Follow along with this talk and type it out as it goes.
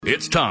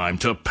It's time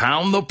to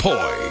pound the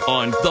poi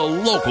on The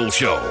Local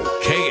Show.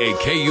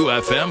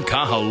 KAKU-FM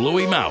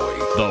Kahului, Maui,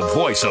 the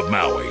voice of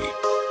Maui.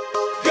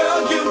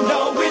 Girl, you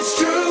know it's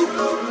true.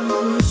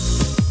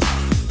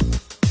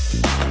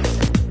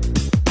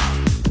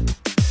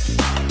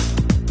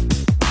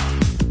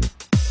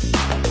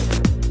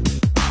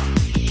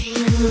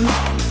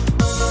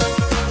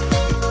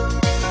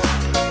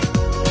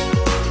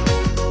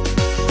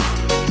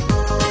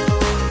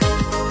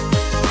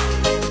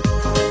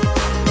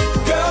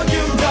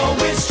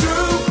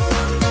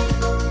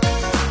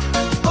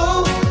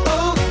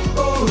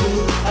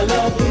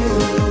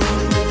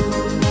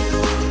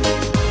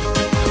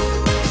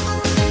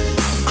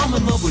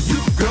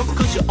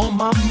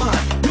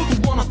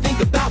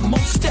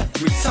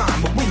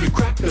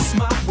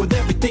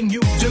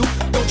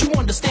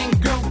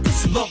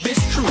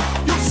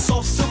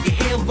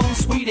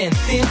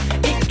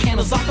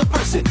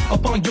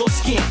 Upon your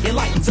skin, it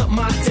lightens up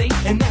my day,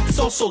 and that's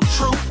also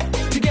true.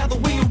 Together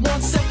we are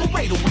one,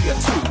 separated we are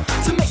two.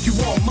 To make you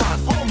all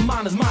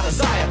mine is my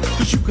desire.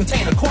 Cause you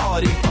contain a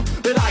quality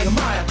that I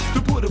admire.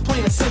 To put it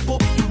plain and simple,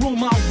 you rule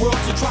my world,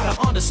 so try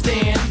to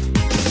understand.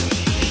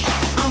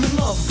 I'm in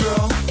love,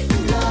 girl.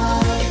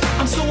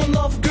 I'm so in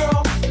love,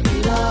 girl.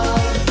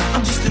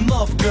 I'm just in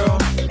love, girl.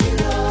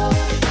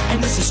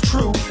 And this is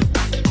true.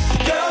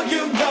 Girl,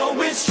 you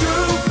know it's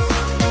true.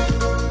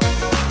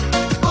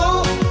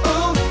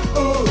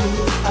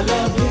 I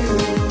love you.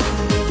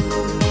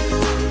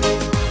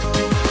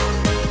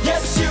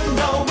 Yes, you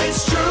know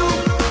it's true.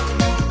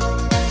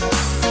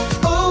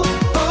 Oh,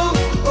 oh,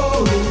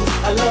 oh,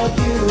 I love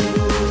you.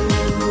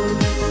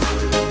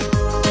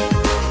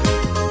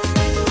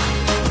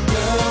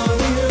 Girl,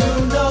 you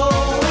know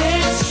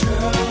it's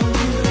true.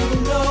 You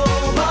know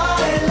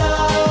my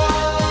love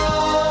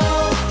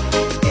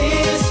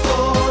is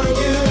for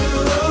you.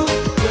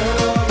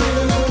 Girl,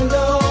 you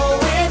know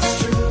it's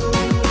true.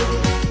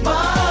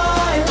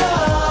 My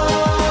love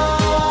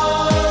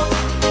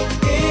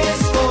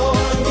is for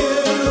you.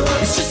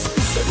 It's just a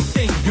certain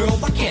thing, girl,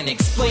 I can't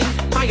explain.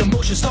 My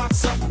emotion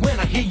starts up when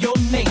I hear your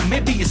name.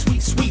 Maybe a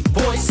sweet, sweet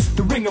voice,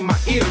 the ring in my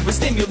ear will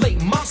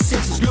stimulate my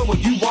senses, girl, when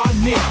you are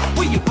near.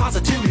 With your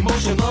positive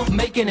emotion, love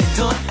making it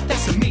done,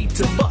 that's a me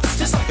to bust,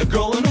 just like a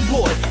girl and a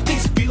boy.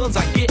 These feelings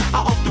I get, I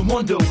often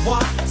wonder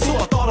why. So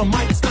I thought I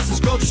might discuss this,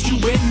 girl, just you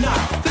and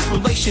I. This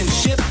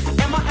relationship,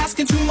 am I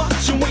asking too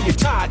much? And when you're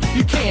tired,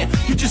 you can't,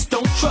 you just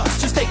don't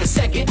trust. Just take a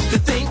second to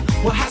think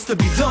what has to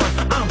be done.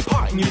 I'm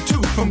parting you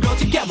two, from girl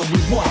together we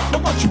one. Know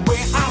what you wear,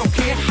 I don't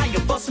care how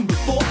you're busting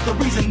before. The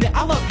reason that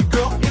I love you,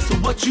 girl, is for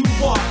what you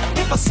are.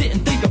 If I sit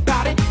and think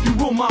about it, you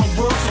rule my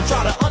world, so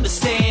try to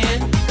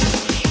understand.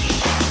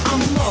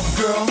 I'm in love,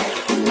 girl.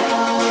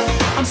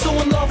 I'm so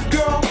in love,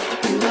 girl.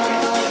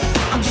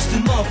 I'm just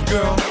in love,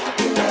 girl.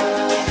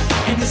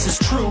 And this is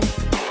true.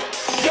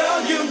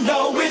 Girl, you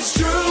know it's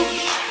true.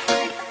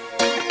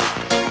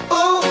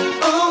 Oh,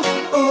 oh,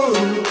 oh,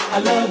 I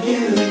love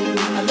you.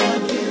 I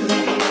love you.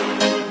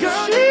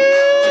 Girl,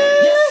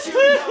 yes, you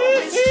know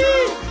it's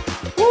true.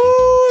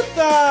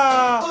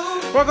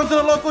 Welcome to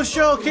The Local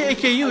Show,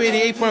 KAKU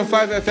 88.5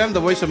 FM, the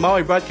voice of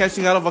Maui,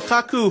 broadcasting out of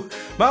Akaku,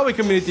 Maui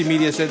Community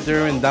Media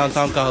Center in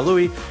downtown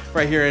Kahului,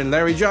 right here in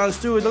Larry John's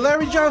studio. The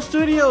Larry John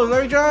Studio.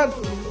 Larry John.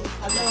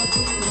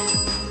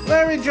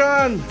 Larry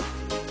John.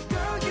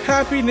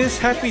 Happiness,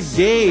 happy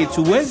day. It's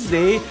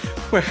Wednesday.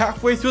 We're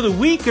halfway through the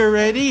week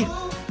already.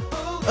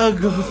 Oh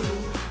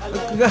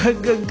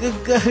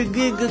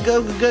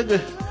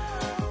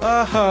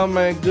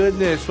my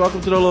goodness.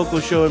 Welcome to The Local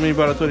Show at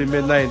about 20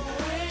 midnight.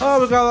 Oh,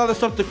 we got a lot of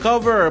stuff to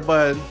cover,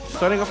 but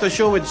starting off the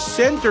show with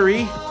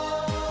Century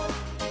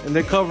and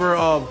the cover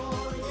of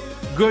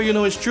Girl You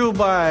Know It's True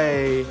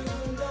by,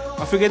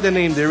 I forget the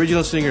name, the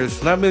original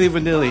singers, not Milli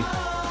Vanilli.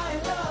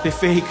 They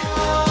fake.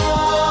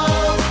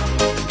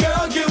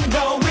 Girl, you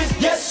know it,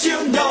 yes,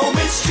 you know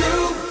it's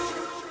true.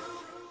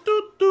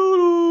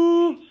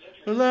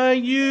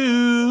 Like you.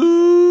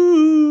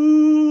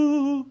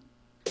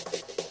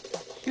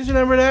 You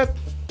remember that?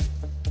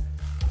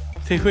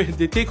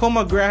 They take home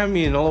a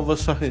Grammy and all of a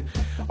sudden,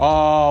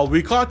 oh,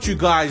 we caught you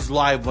guys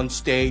live on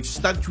stage.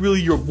 It's not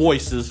really your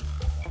voices.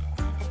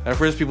 At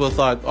first people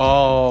thought,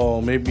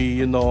 oh, maybe,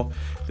 you know,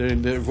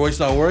 their voice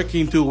not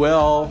working too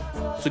well.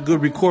 It's a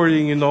good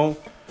recording, you know.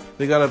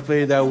 They gotta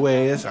play it that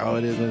way. That's how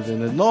it is.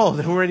 No,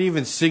 they weren't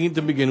even singing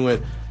to begin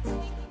with.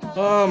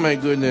 Oh my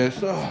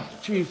goodness. Oh,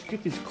 jeez,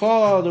 get this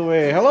call out of the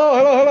way. Hello.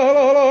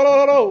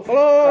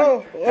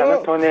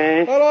 Hello,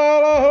 Tony.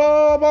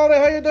 Hello, buddy.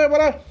 How you doing,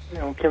 brother?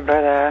 Okay,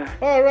 brother.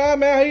 All right,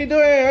 man. How you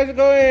doing? How's it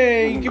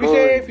going? I'm Keep it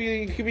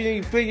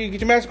good. safe. Get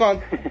your mask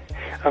on.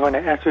 I want to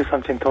ask you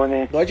something,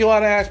 Tony. What you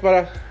want to ask,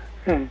 brother?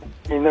 In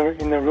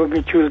the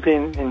Ruby Tuesday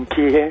in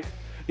Kihei?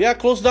 Yeah,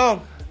 closed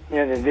down.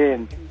 Yeah, they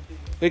did.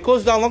 They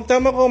closed down a long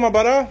time ago, my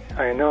brother.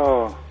 I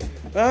know.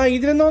 You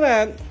didn't know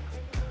that?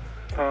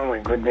 Oh, my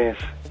goodness.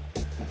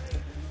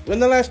 When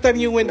the last time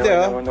you went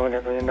there? No,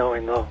 I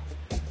know.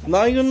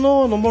 Now you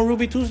know. No more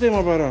Ruby Tuesday,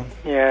 my brother.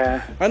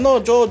 Yeah. I know.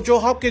 Joe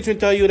Hopkins will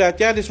tell you that.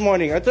 Yeah, this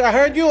morning. I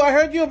heard you,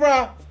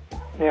 bro.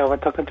 Yeah, we're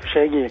talking to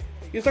Shaggy.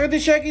 You're talking to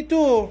Shaggy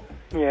too.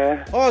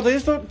 Yeah. Oh, they're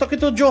talking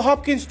to Joe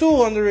Hopkins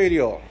too on the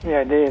radio.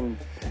 Yeah, then.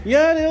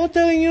 Yeah, they're all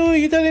telling you.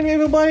 You're telling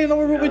everybody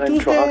number Ruby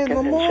Tuesday. And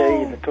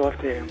Shaggy, the two of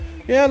them.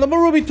 Yeah, number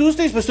Ruby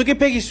Tuesdays, but still get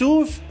Peggy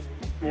Sue's.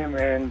 Yeah,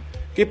 man.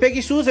 Get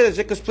Peggy Sue's at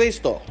Zika's place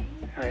though.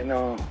 I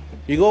know.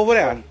 You go over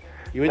there.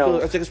 You went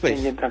to Zika's place.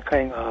 You're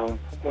talking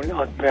one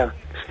Outback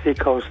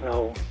Steakhouse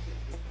now.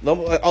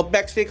 No,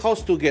 Outback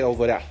Steakhouse to get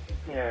over there.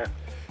 Yeah.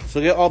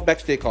 So get Outback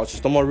Steakhouse.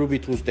 It's no more Ruby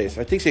Tuesdays.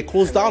 I think they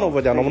closed down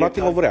over there. No,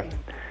 nothing over there.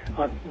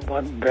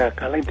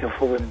 Outback. I like the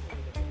food.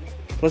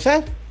 What's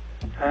that?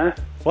 Huh?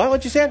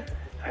 What you said?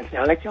 I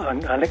like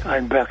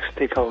Outback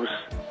Steakhouse.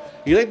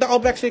 You like the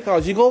Outback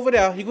Steakhouse? You go over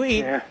there. You go eat.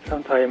 Yeah,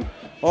 sometime.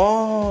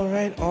 Oh,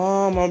 right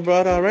on, my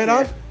brother. Right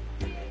on.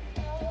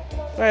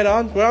 Right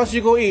on. Where else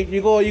you go eat?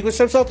 You go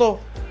Sam Soto.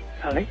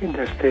 I like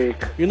the steak.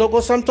 You no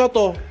go Sam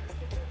Soto.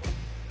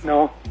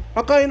 No.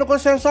 How come you no go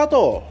Sam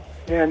Soto?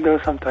 Yeah, I do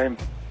sometime.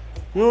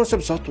 You know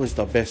Sam Soto is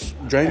the best.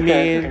 Dry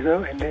meat.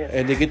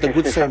 And they get the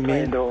good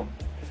salmon.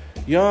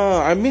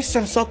 Yeah, I miss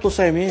Sam Soto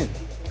salmon.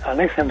 I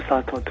like Sam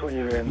Soto too,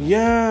 even.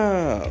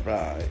 Yeah,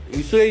 right.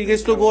 You guys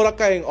still go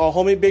to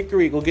homemade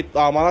bakery, go get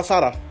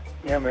malasara.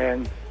 Yeah,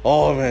 man.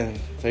 Oh man,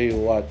 tell you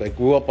what, I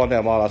grew up on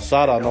that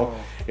malasara. No,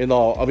 you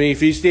know, I mean,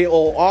 if you stay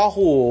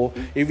Oahu,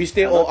 you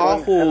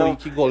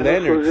can go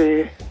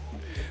Leonard.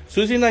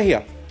 Susie not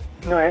here.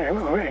 No,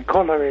 I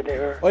call her right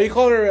there. Oh, you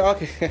call her?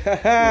 Okay.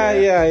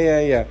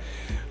 yeah.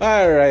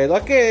 All right.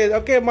 Okay,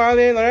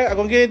 Marlene. All right, I'm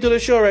gonna get into the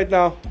show right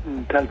now.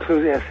 Tell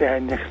Susie I say hi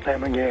next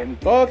time again.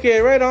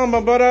 Okay, right on, my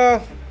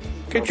brother.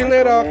 Catch you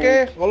later,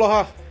 okay?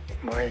 Aloha.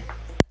 Bye.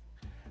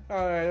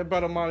 Alright,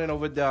 brother Marlon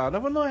over there.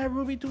 Never know I have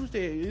Ruby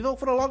Tuesday. You know,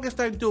 for the longest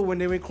time too, when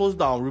they went closed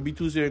down, Ruby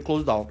Tuesday went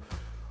closed down.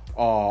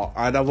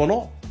 I never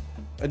know.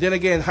 And then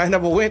again, I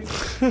never went.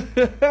 I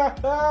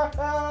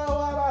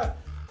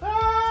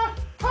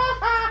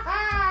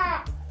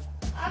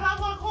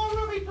never go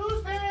Ruby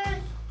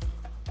Tuesdays.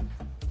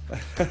 I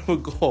never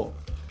go.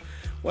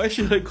 Why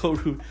should I go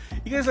Ruby?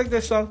 You guys like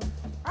that song?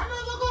 I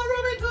never go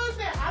Ruby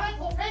Tuesday. I like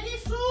go Peggy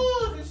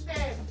Sue's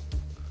instead.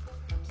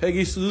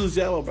 Peggy Sue's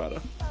yellow,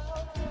 brother.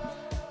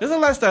 This is the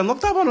last time. Long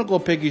time I don't go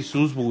Peggy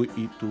Sue's, but we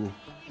eat too.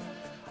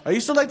 I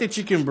used to like the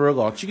chicken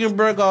burger. Chicken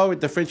burger with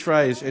the french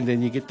fries, and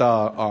then you get the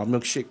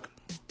milkshake.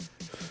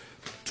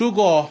 To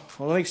go,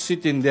 I like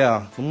sitting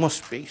there. No more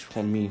space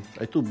for me.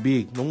 I'm too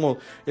big. No more.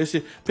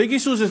 Peggy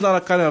Sue's is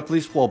not a kind of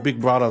place for big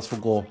brothers to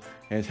go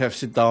and have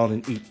sit down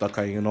and eat that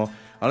kind, you know.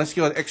 Unless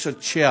you get an extra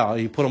chair,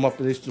 you put them up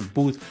in this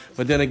booth.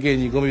 But then again,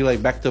 you're going to be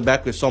like back to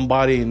back with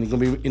somebody, and you're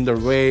going to be in the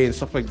way and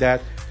stuff like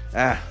that.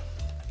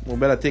 We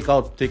better take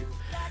out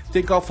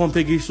from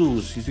Peggy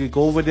Sue's. You can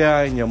go over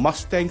there in your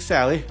Mustang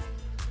Sally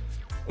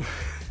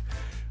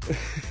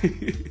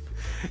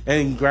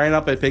and grind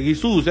up at Peggy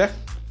Sue's, eh?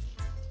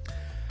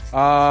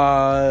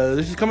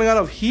 This is coming out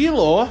of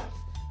Hilo.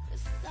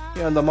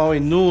 Here on the Maui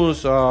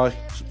News,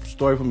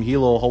 story from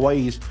Hilo,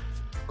 Hawaii's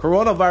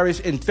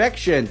coronavirus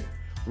infection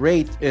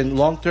rate in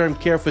long-term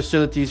care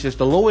facilities is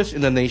the lowest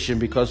in the nation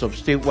because of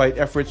statewide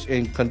efforts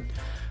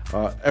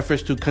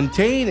to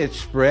contain its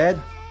spread,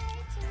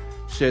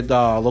 said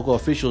local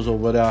officials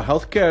over the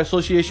Healthcare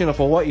Association of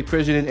Hawaii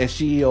President and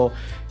CEO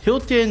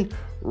Hilton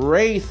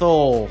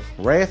Rathel.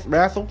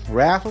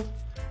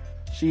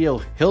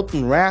 CEO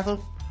Hilton Rathel.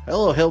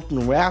 Hello,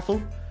 Hilton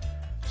Rathel.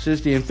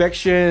 Says the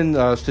infection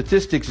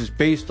statistics is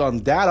based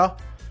on data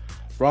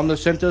from the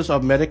Centers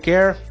of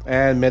Medicare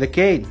and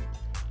Medicaid.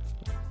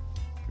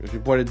 It was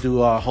reported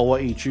to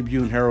Hawaii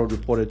Tribune Herald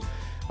reported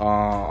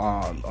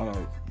on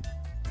a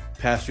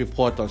past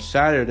report on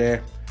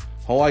Saturday.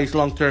 Hawaii's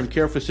long-term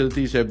care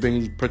facilities have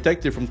been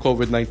protected from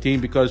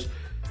COVID-19 because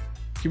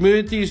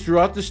communities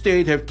throughout the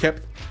state have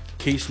kept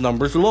case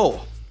numbers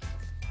low.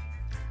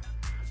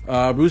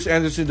 Bruce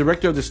Anderson,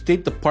 director of the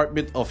State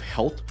Department of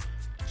Health,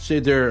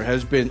 said there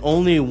has been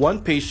only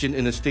one patient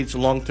in the state's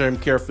long-term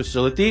care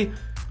facility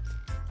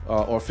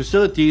or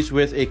facilities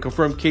with a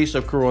confirmed case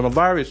of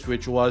coronavirus,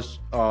 which was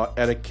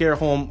at a care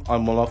home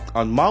on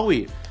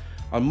Maui.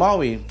 On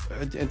Maui,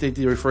 I think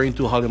they're referring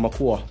to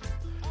Halemakua.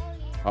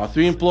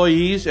 3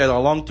 employees at our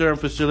long-term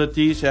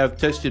facilities have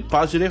tested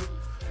positive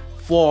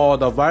for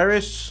the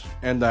virus,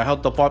 and the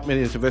health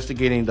department is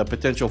investigating the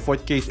potential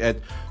 4th case at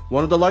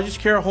one of the largest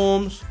care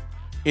homes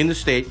in the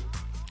state.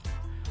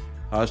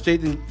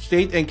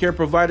 State and care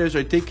providers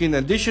are taking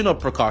additional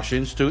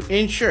precautions to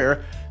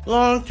ensure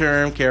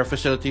long-term care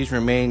facilities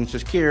remain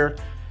secure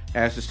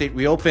as the state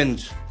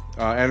reopens.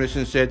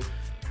 Anderson said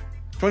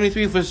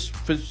 23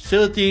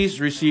 facilities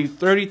received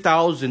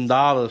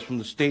 $30,000 from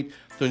the state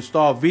to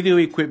install video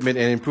equipment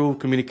and improve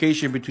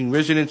communication between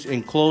residents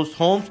in closed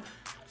homes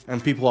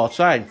and people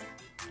outside.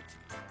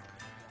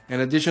 An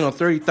additional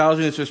 $30,000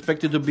 is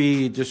expected to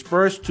be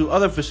dispersed to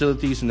other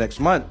facilities next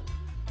month.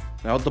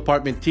 The health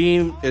department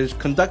team is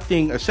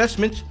conducting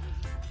assessments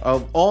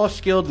of all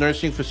skilled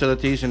nursing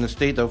facilities in the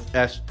state to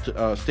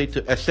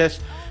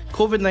assess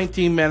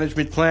COVID-19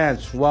 management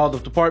plans. While the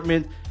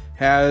department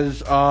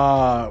has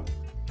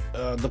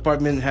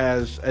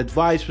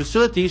advised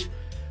facilities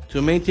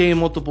to maintain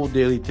multiple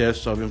daily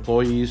tests of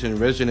employees and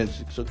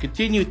residents. So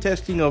continued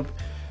testing of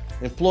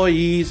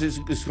employees is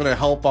going to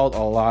help out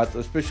a lot,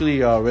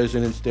 especially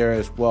residents there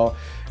as well.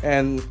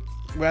 And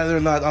whether or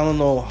not, I don't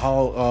know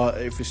how,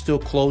 if it's still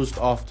closed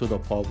off to the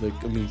public.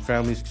 I mean,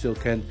 families still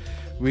can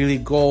really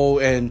go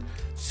and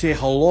say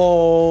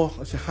hello,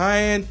 say hi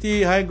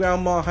auntie, hi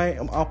grandma, hi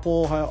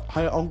apple,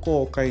 hi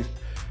uncle, kind,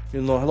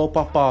 hello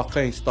papa,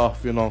 kind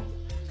stuff.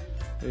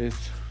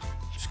 It's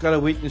just gotta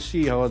wait and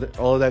see how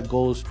all that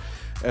goes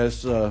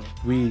as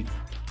we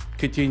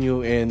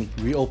continue in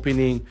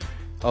reopening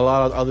a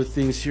lot of other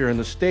things here in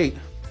the state.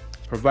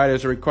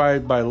 Providers are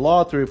required by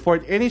law to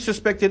report any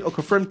suspected or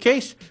confirmed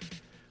case,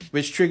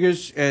 which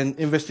triggers an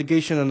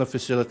investigation on the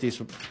facility.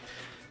 So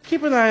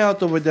keep an eye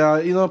out over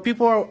there.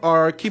 People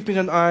are keeping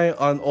an eye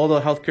on all the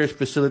healthcare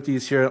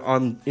facilities here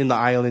in the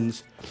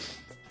islands,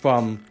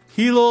 from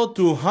Hilo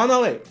to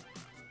Hanalei.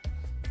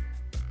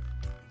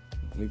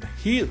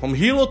 From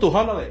Hilo to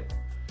Hanalei.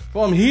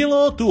 From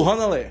Hilo to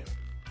Hanalei.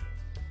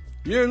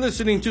 You're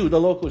listening to The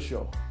Local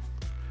Show.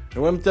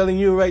 And what I'm telling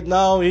you right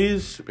now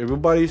is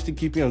everybody's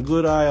keeping a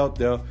good eye out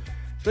there,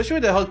 especially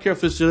with the healthcare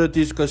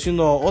facilities, because,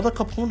 all the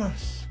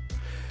kapunas.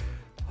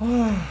 Oh,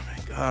 my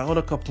God, all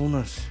the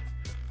kapunas.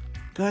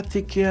 Gotta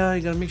take care.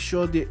 You gotta make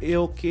sure they're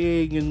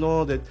okay.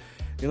 That,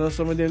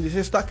 some of them,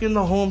 they're stuck in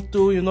the home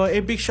too.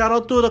 A big shout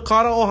out to the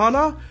Kara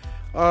Ohana,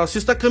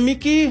 Sister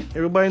Kamiki.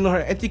 Everybody know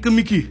her, Auntie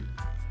Kamiki.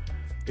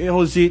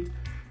 Jose,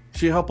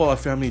 she helped our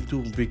family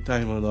too, big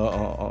time.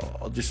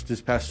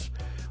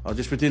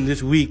 Just within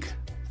this week.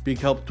 Big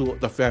help to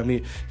the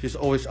family. She's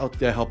always out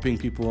there helping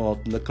people out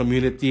in the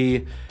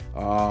community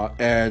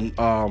and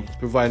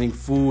providing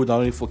food, not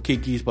only for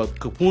kikis, but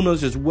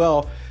kapunas as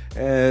well.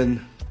 And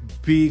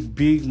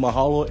big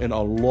mahalo and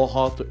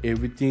aloha to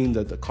everything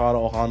that the Kara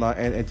Ohana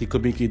and Auntie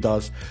Kabiki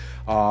does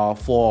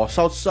for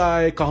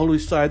Southside, Kahalui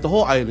side, the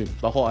whole island.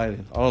 I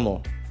don't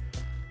know.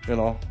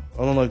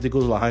 I don't know if they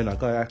go to Lahaina.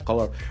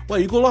 Well,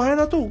 you go to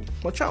Lahaina too.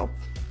 Watch out.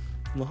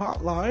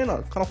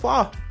 Lahaina, kind of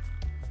far.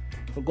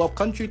 Go up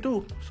country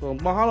too. So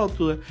mahalo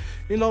to it.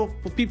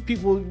 For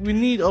people, we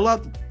need a lot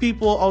of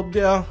people out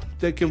there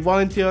that can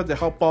volunteer to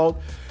help out,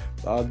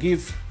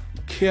 give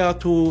care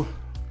to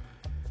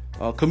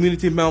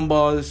community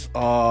members,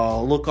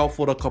 look out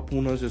for the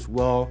kapunas as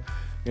well.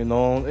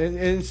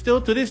 And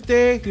still to this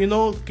day,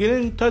 get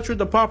in touch with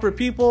the proper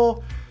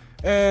people.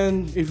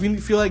 And if you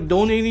feel like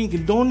donating, you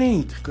can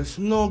donate. Because,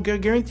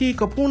 guarantee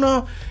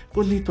kapuna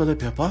gonna need toilet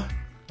paper.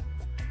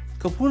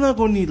 Kapuna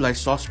gonna need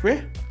sauce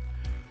spray.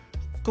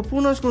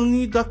 Kapuna's gonna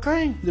need that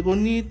kind. They're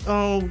gonna need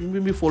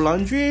maybe for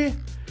laundry.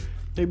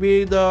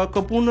 Maybe the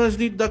kapunas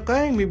need that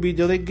kind. Maybe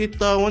they'll get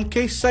 1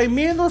 case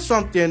Saimin or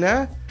something,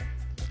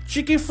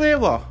 Chicken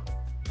flavor.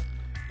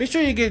 Make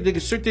sure you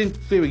get certain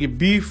flavor. You get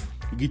beef,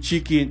 you get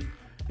chicken,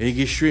 and you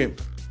get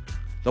shrimp.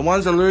 The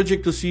ones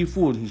allergic to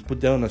seafood, you put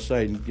that on the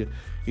side.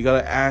 You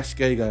gotta ask,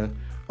 you gotta,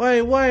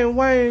 why,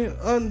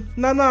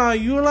 Nana,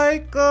 you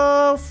like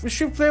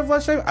shrimp flavor?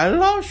 I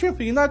love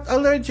shrimp. You're not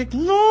allergic.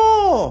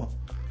 No!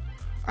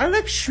 I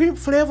like shrimp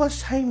flavor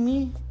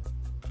Saimi.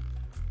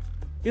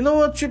 You know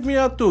what tripped me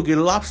out too? Get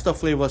lobster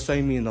flavor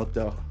Saimi out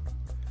there.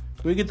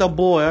 We get the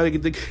bowl,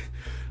 get the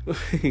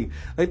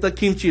like the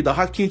kimchi, the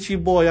hot kimchi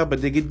bowl,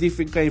 but they get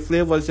different kind of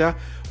flavors,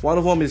 One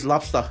of them is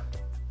lobster.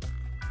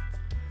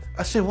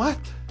 I said, what?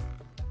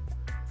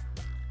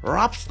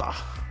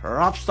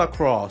 Lobster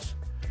cross.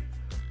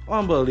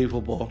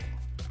 Unbelievable.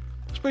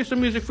 Let's play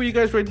some music for you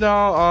guys right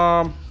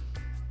now.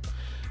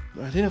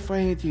 I didn't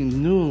find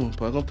anything new,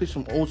 but I'm gonna play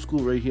some old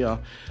school right here.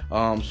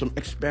 Some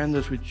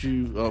expanders with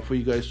you for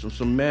you guys.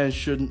 Some Man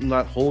Should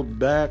Not Hold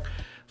Back.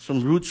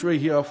 Some roots right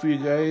here for you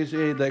guys.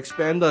 Hey, the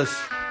expanders.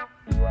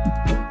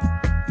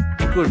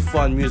 Good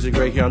fun music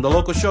right here on The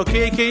Local Show,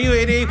 KAKU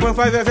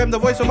 88.5 FM, the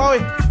voice of Maui.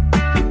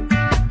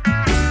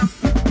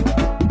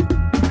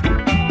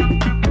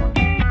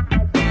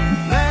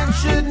 Man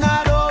should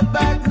not hold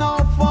back no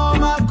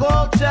form of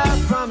culture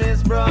from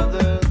his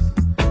brothers.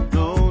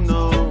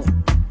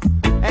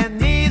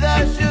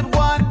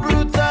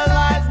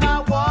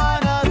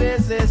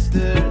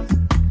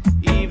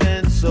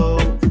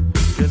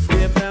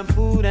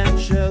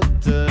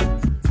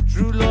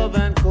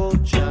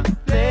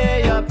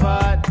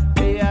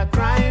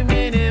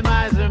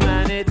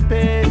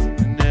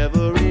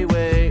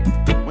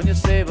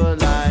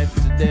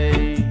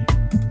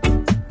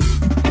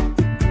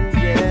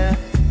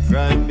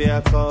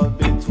 Caught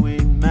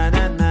between man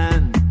and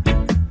man.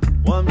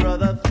 One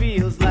brother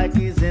feels like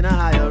he's in a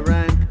higher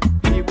rank.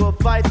 He will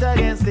fight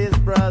against his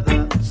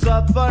brother,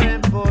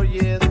 suffering for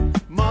years.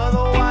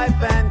 Mother,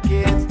 wife, and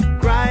kids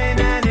crying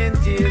and in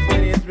tears.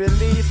 When he's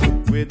released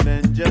with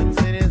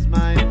vengeance in his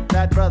mind,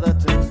 that brother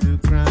turns to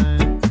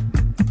crime.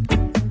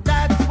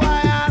 That's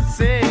why I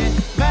say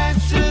man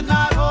should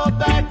not hold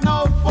back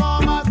no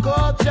form of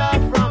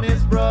culture from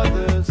his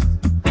brothers.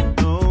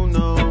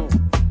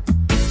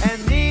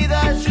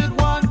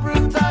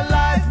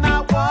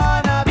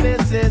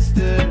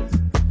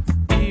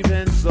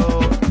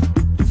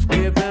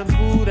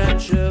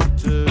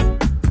 Shelter,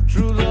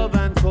 true love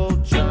and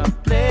culture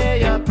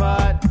play a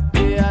part.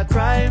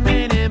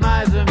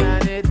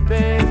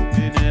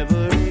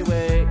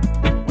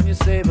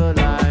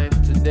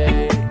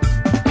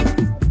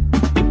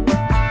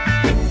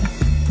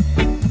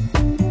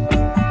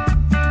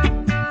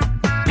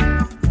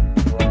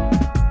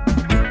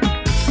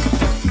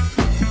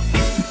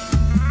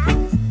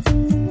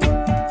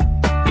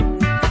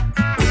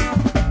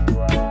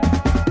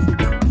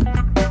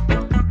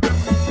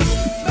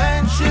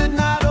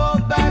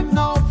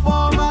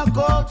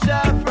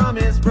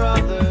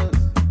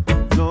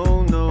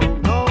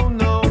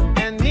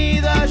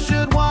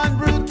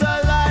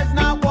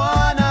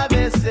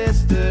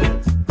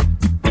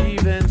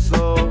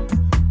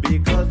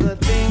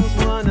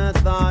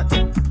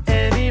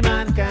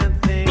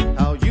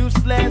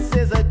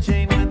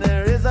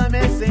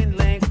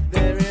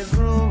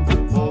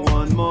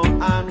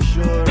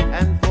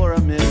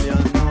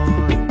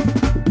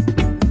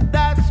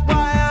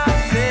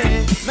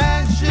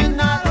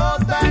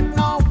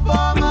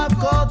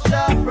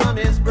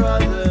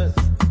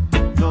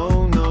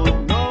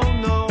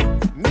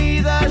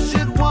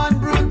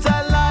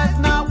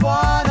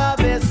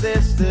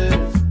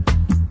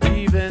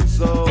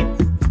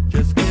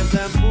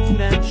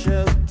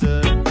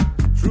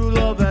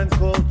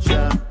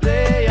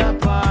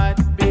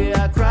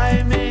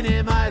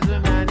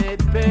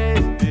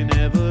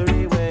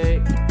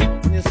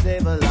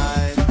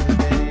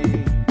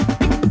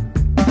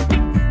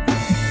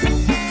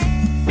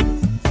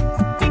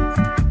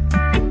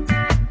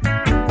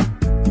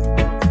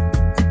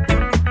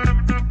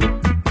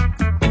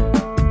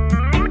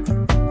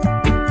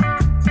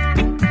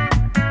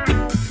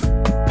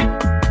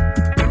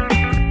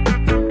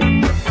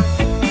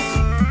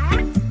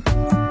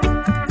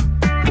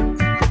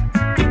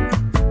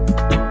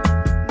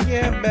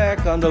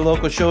 The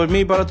Local Show with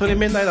me, about 20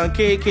 midnight on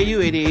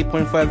KAKU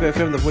 88.5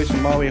 FM, the voice of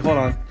Maui. Hold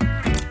on.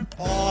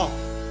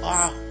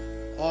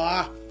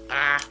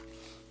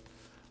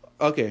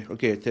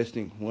 Okay,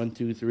 testing. 1,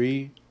 2,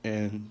 3,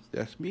 and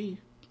that's me.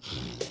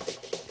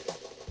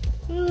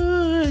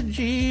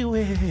 Gee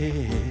whiz.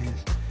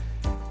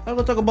 I'm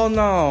gonna talk about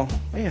now.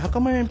 Hey, how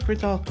come I didn't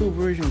print out 2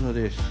 versions of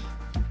this?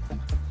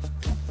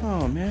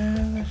 Oh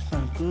man, that's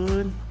not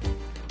good.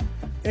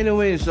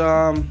 Anyways,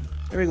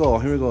 here we go.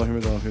 We're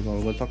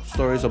gonna talk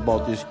stories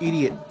about this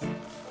idiot.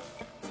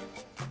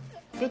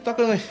 We're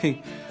talking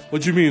like,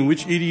 what you mean?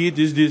 Which idiot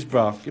is this,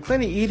 bro? There are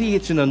plenty of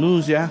idiots in the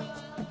news, yeah.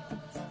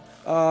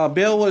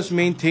 Bail was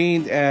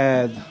maintained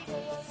at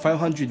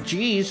 500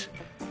 G's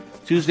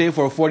Tuesday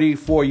for a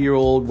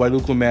 44-year-old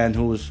Wailuku man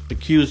who was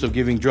accused of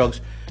giving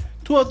drugs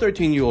to a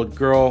 13-year-old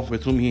girl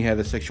with whom he had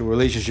a sexual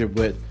relationship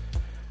with.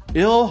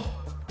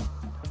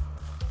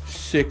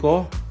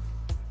 Sicko.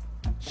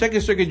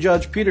 Second Circuit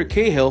Judge Peter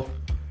Cahill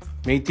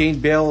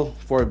maintained bail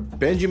for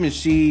Benjamin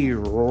C.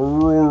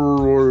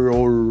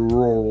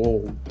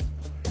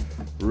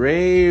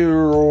 Ray,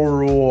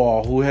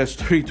 who has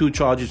 32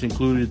 charges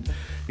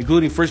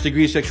including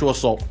first-degree sexual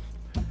assault,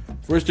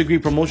 first-degree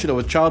promotion of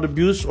a child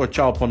abuse or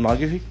child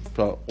pornography,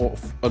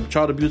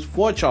 child abuse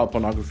for child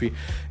pornography,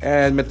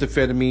 and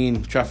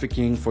methamphetamine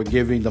trafficking for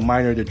giving the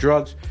minor the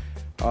drugs.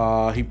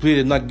 He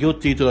pleaded not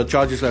guilty to the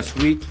charges last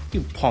week.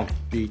 You punk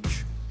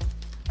bitch.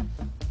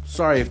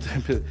 Sorry if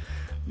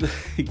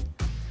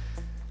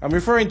I'm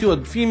referring to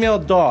a female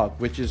dog,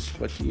 which is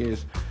what she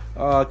is.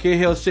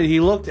 Cahill said he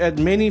looked at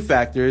many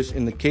factors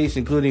in the case,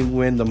 including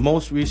when the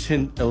most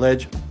recent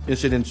alleged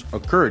incidents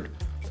occurred,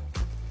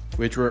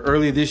 which were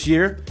early this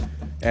year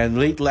and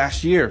late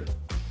last year.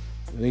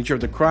 The nature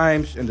of the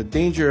crimes and the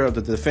danger of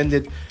the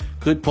defendant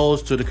could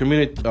pose to the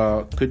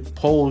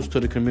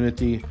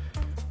community.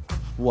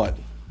 What?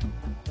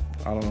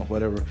 I don't know.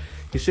 Whatever.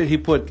 He said he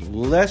put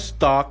less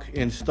stock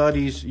in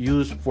studies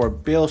used for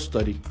bail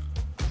study,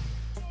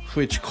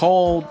 which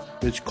called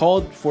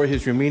for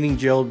his remaining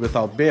jailed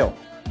without bail.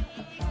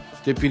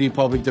 Deputy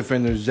Public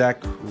Defender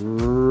Zach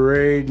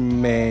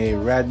Radme,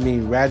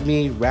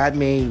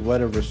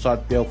 whatever,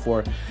 sought bail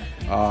for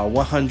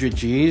 100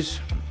 G's.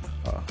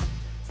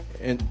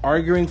 In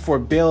arguing for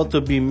bail to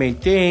be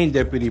maintained,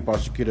 Deputy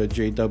Prosecutor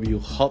J.W.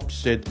 Hupp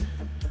said,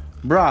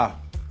 "Bruh,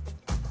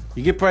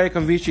 you get prior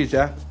convictions,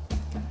 yeah?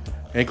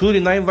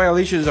 Including 9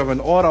 violations of an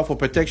order for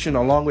protection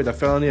along with a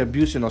felony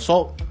abuse and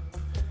assault."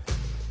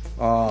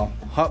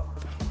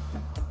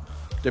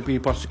 Deputy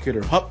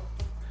Prosecutor Hupp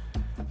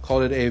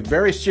called it a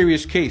very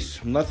serious case,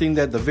 noting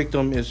that the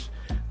victim is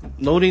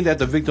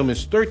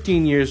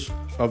 13 years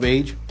of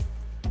age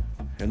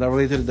and not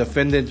related to the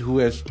defendant who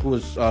was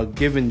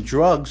given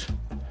drugs.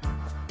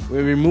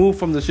 When removed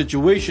from the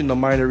situation, the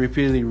minor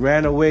repeatedly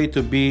ran away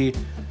to be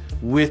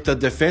with the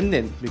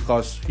defendant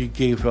because he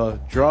gave her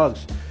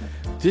drugs.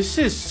 This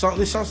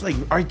sounds like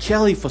R.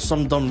 Kelly for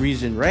some dumb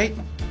reason, right?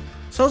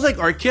 Sounds like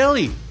R.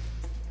 Kelly.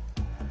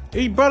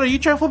 Hey, brother, you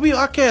trying to be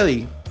R.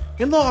 Kelly?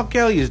 You know R.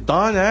 Kelly is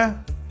done, eh?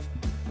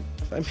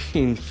 I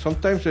mean,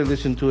 sometimes I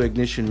listen to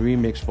Ignition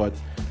Remix, but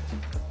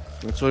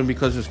it's only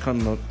because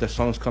the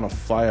song's kind of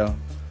fire.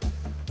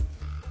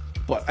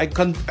 But I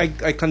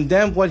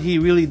condemn what he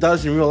really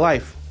does in real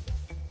life.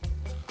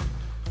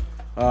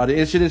 The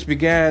incidents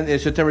began in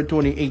September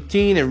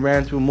 2018 and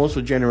ran through most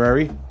of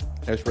January,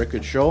 as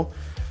records show.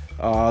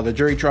 The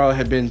jury trial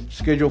had been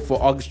scheduled for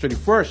August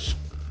 31st.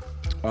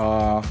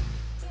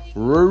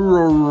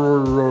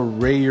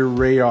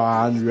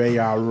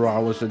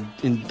 Was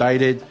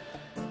indicted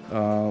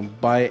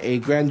by a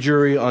grand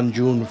jury on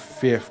June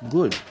 5th.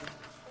 Good.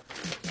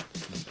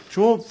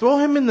 Throw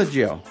him in the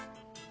jail.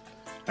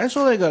 That's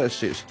all I gotta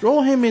say is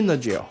throw him in the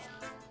jail.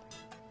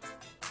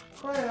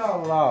 Crying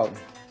out loud.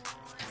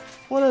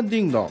 What a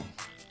ding dong.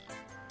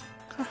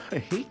 God, I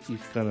hate these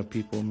kind of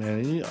people,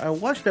 man. I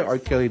watched that R.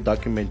 Kelly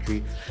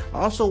documentary. I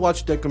also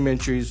watched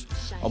documentaries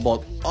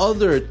about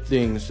other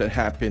things that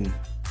happened.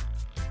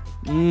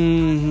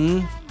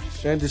 And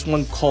this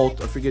one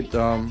cult, I forget,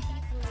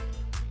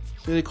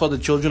 they call the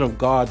Children of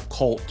God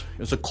cult.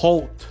 It's a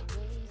cult.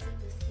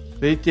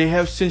 They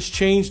have since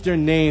changed their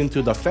name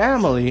to the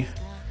Family,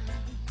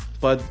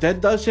 but that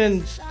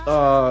doesn't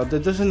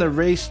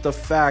erase the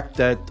fact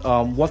that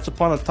once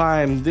upon a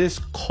time this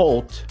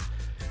cult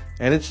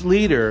and its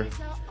leader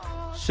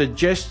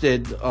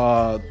suggested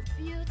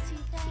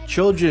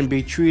children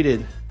be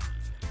treated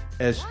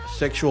as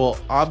sexual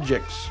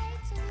objects,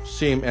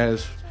 same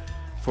as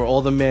for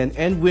all the men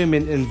and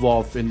women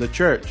involved in the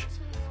church.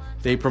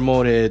 They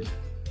promoted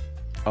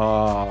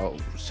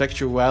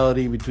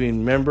sexuality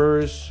between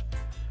members,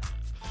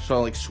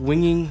 so like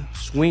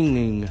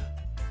swinging,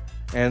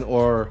 and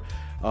or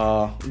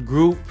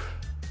group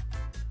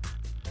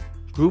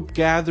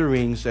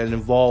gatherings that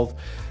involve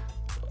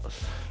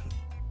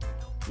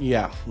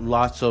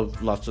lots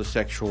of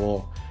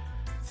sexual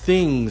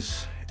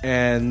things.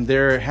 And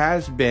there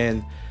has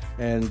been,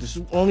 and this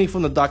is only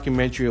from the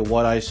documentary of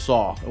what I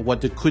saw, what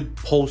they could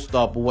post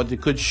up, what they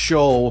could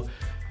show.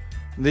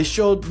 They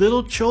showed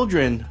little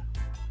children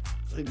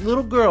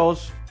little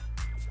girls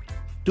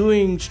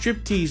doing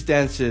striptease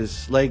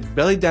dances, like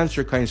belly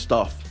dancer kind of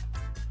stuff.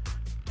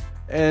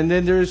 And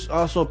then there's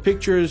also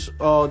pictures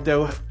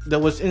that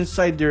was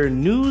inside their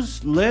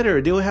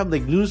newsletter. They will have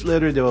like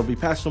newsletter that will be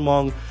passed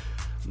among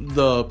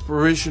the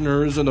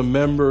parishioners and the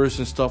members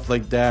and stuff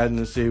like that. And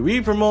they say,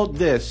 we promote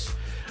this.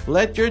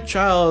 Let your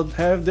child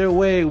have their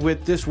way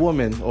with this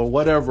woman or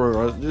whatever.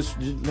 Or this,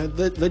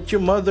 let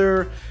your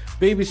mother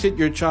babysit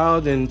your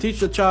child and teach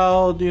the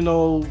child,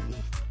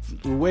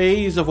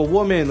 ways of a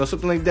woman or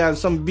something like that.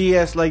 Some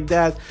BS like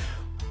that.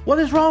 What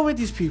is wrong with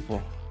these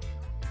people?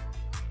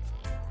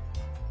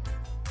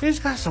 He's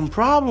got some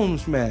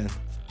problems, man.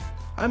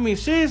 I mean,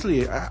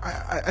 seriously,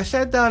 I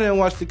sat down and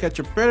watched To Catch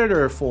a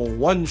Predator for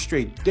one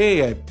straight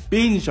day. I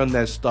binged on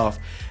that stuff.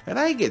 And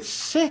I get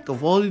sick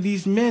of all of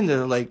these men that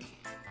are like,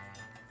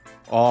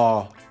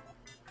 oh,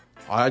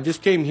 I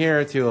just came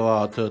here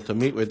to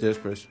meet with this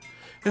person.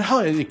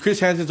 And Chris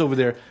Hansen's over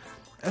there.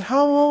 And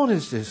how old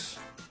is this?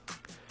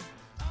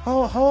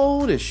 How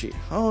old is she?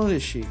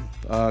 She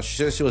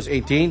says she was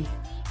 18.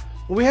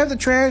 Well, we have the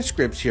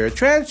transcripts here.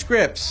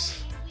 Transcripts.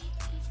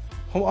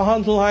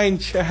 Online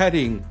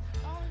chatting.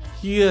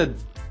 You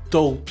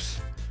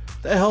dopes.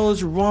 The hell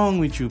is wrong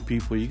with you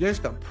people? You guys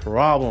got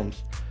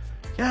problems.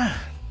 Yeah.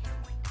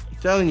 I'm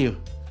telling you.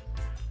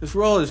 This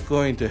world is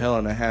going to hell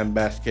in a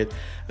handbasket.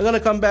 I'm going to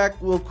come back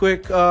real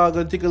quick. I'm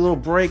going to take a little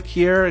break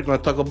here. I'm going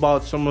to talk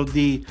about some of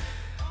the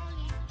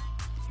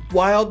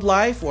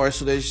wildlife, or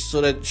should I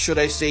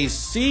say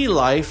sea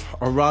life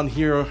around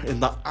here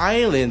in the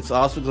islands.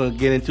 I'm also going to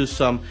get into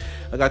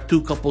I got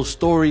couple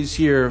stories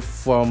here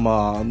from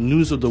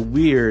News of the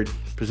Weird,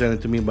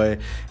 presented to me by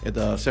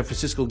the San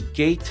Francisco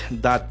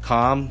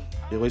Gate.com.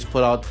 They always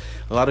put out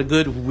a lot of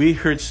good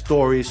weird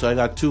stories. So I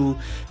got 2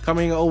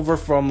 coming over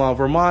from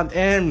Vermont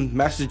and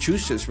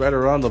Massachusetts, right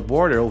around the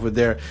border over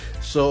there.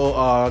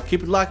 So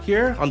keep it locked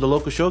here on the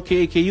local show,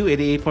 KAKU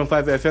 88.5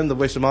 FM, the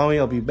voice of Maui.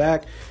 I'll be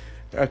back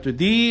after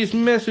these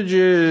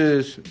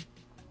messages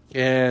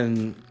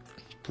and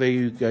play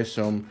you guys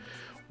some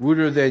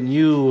Ruder Than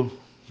You,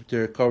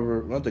 their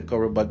cover, not the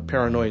cover, but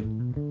Paranoid.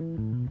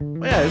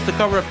 Oh, yeah, it's the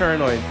cover of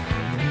Paranoid.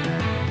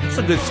 It's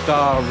a good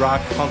ska,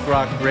 rock, punk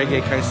rock,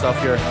 reggae kind of stuff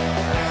here.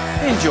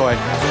 Enjoy.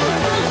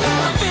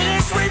 I'm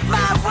finished with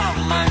my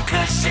woman,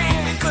 'cause she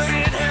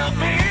couldn't help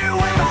me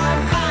with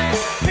my mind.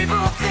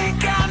 People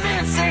think I'm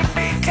insane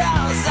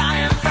because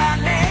I am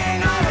finding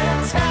all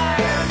the time.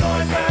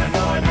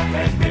 Paranoid,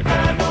 make me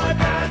paranoid,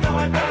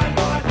 paranoid,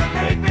 paranoid,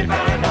 make me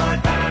paranoid,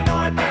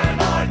 paranoid,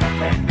 paranoid,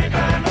 make me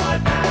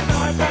paranoid,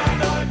 paranoid,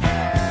 paranoid.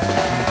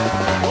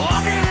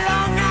 Walking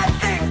along, I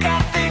think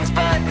of things,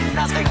 but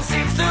nothing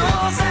seems to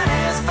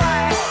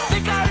satisfy.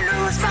 Think I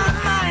lose my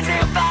mind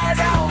if I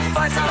don't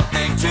find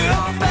something to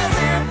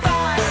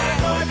pacify.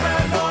 Paranoid,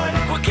 paranoid,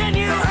 well, can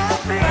you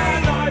help me?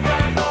 Paranoid,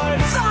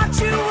 paranoid,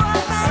 thought you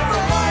were my boy.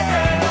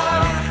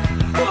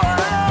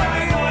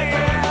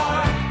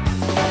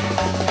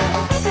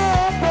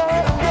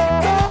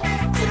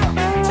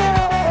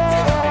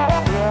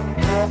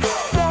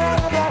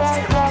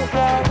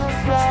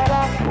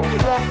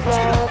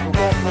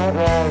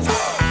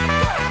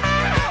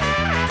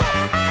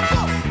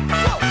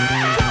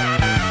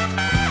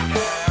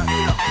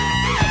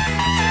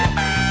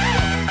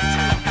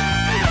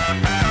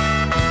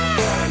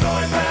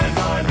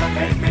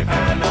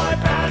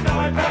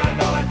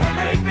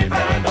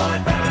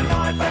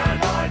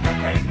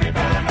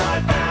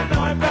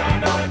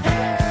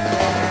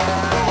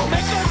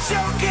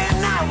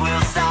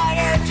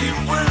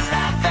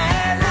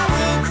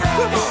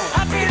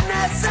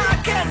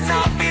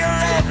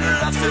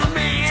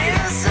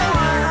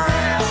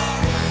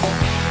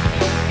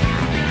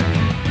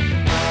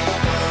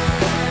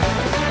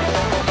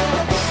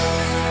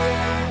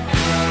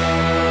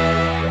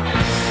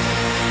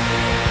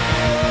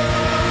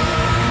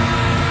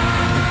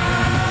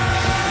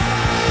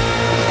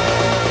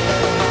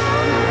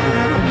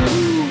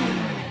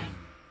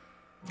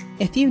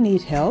 If you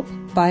need help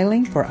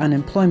filing for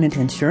unemployment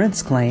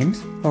insurance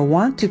claims or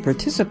want to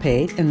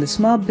participate in the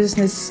Small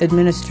Business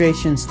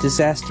Administration's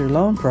Disaster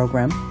Loan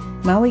Program,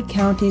 Maui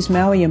County's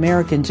Maui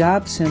American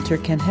Job Center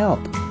can help,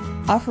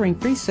 offering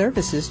free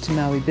services to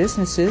Maui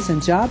businesses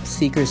and job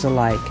seekers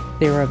alike.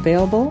 They are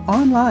available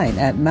online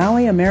at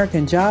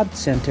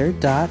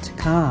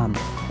MauiAmericanJobCenter.com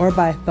or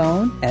by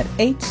phone at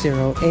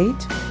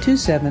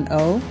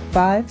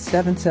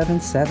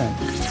 808-270-5777.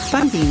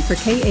 Funding for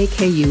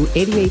KAKU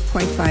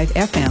 88.5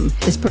 FM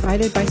is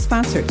provided by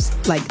sponsors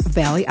like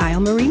Valley Isle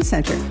Marine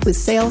Center, with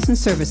sales and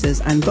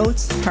services on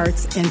boats,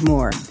 parts, and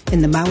more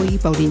in the Maui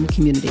boating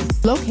community.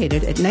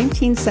 Located at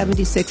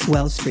 1976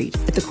 Wells Street,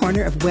 at the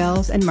corner of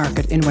Wells and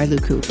Market in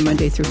Wailuku,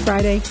 Monday through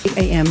Friday, 8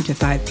 a.m. to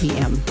 5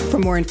 p.m. For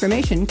more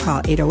information,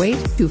 call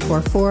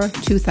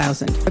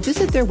 808-244-2000 or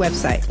visit their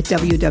website at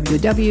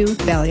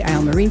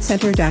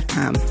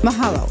www.valleyilemarincenter.com.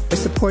 Mahalo for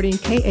supporting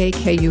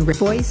KAKU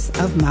Voice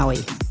of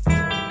Maui.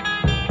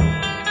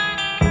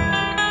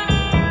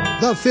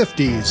 the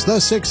 50s, the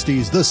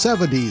 60s, the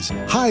 70s.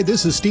 Hi,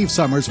 this is Steve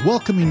Summers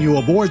welcoming you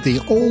aboard the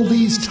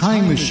Oldies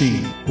Time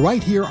Machine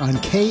right here on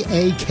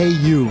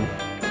KAKU.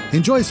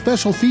 Enjoy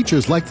special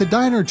features like the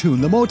Diner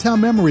Tune, the Motown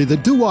Memory, the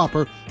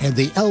Doo-Wopper, and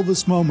the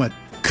Elvis Moment.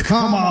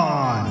 Come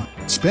on!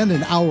 Spend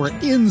an hour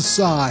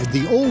inside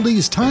the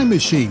Oldies Time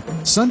Machine,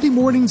 Sunday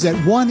mornings at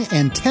 1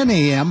 and 10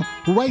 a.m.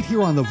 right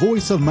here on the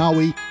Voice of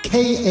Maui,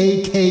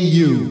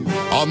 KAKU.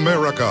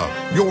 America,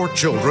 your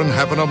children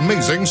have an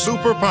amazing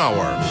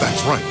superpower.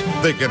 That's right.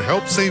 They can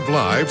help save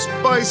lives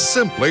by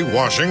simply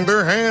washing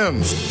their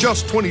hands.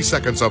 Just 20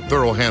 seconds of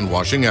thorough hand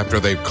washing after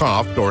they've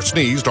coughed or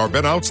sneezed or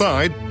been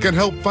outside can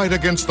help fight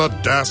against the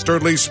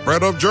dastardly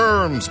spread of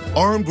germs.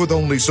 Armed with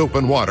only soap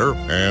and water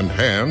and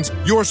hands,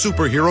 your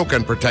superhero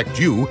can protect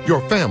you,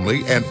 your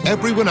family, and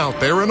everyone out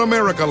there in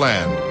America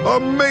land.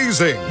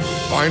 Amazing!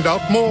 Find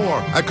out more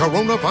at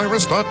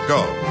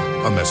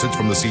coronavirus.gov. A message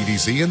from the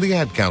CDC and the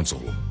Ad Council.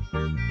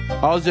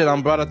 How's it?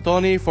 I'm Brother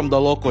Tony from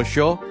The Local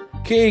Show.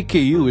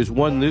 KAKU is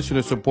one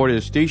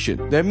listener-supported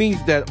station. That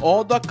means that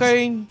all the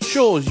kind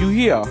shows you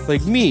hear,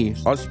 like me,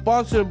 are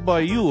sponsored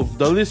by you,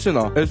 the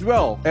listener, as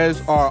well as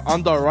our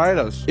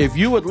underwriters. If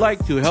you would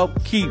like to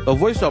help keep the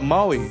Voice of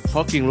Maui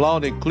talking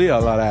loud and clear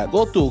like that,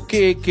 go to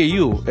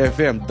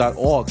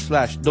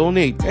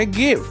kakufm.org/donate and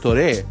give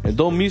today. And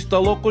don't miss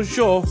The Local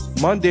Show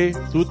Monday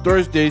through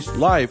Thursdays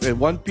live at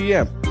 1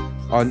 p.m.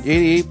 on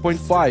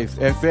 88.5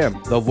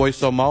 FM, The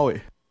Voice of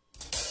Maui.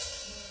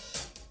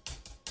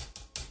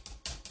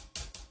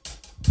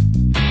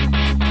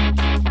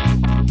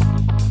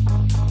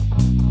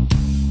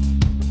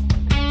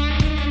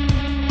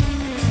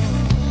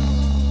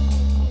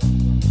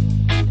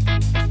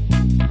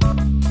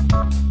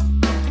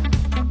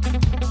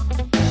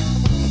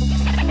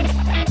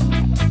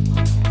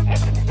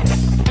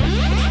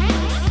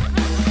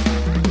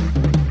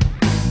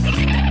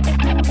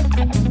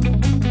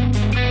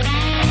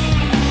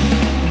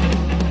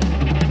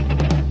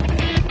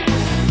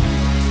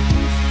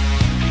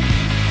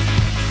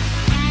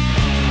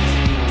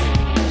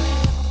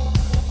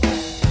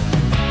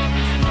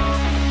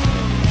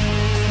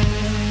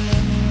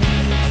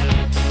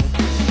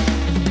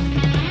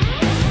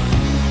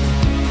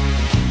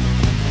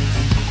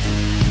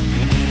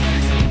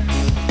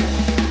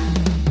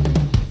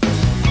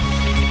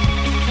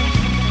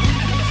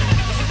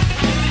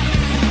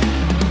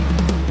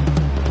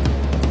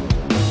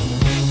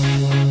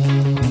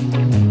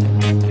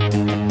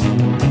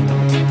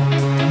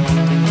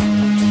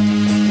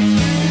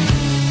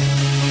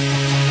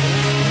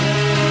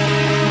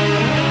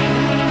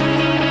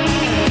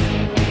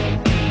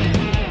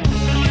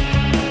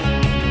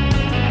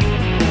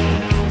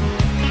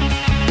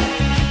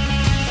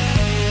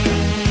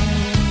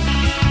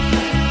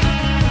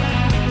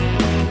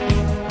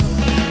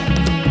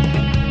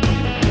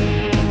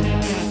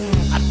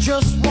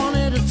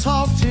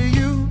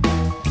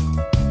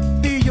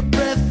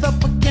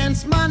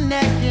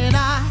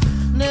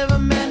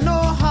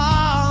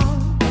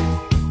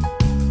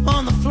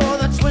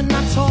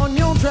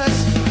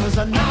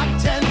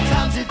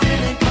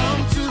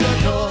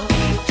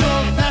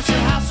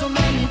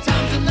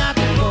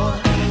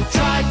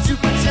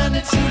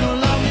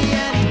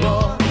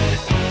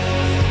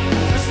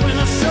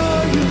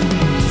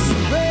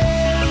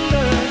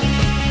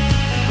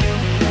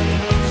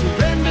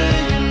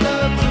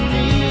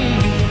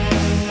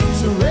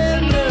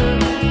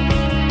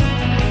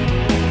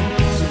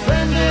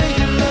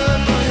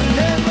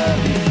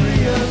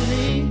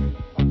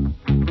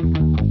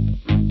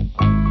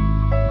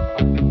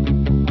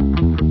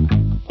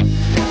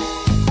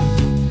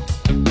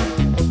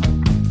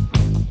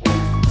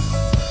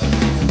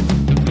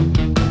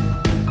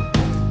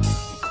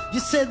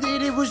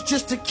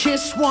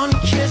 One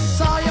kiss,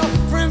 all your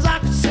friends I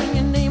could sing,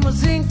 your name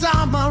was inked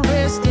on my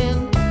wrist.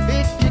 And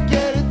if you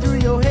get it through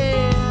your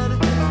head,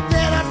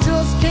 then I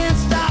just can't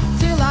stop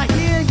till I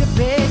hear you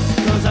beg.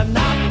 Cause I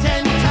knocked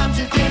 10 times,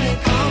 you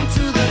didn't come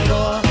to the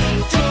door.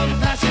 Drove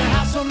past your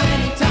house so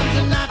many times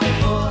the night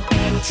before.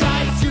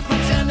 Tried to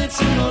pretend that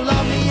you don't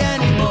love me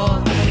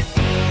anymore.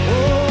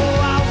 Oh,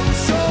 I will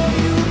show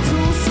you to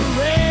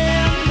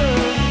surrender.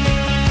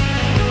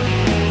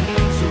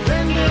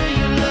 Surrender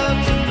your love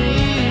to me.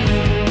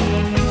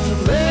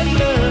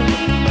 Surrender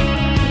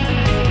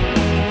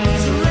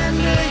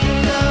your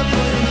love,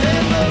 but you'll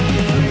never be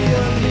free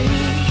of me.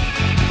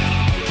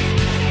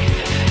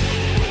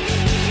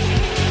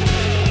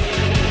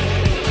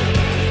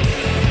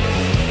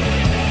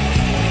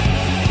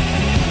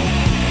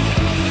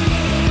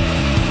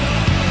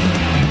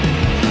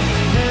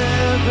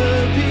 Never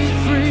be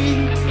free.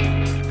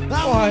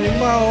 Ay,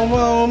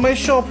 may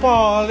show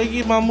pa.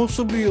 Lagi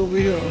mamusubi over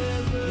here.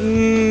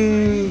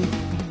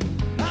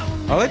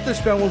 I like to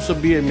spell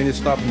musubi and mini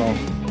stop now.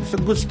 It's a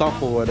good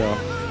stop over there.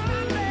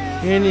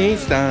 Any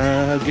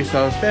style, get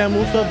some spam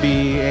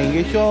musubi and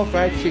get your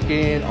fried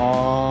chicken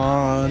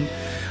on.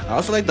 I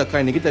also like the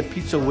kind of get that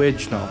pizza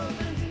wedge now.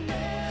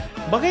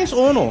 Bagay's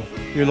ono,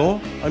 you know?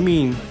 I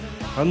mean,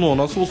 I know,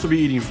 not supposed to be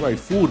eating fried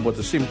food, but at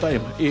the same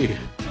time,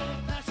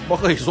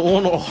 baka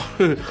isono.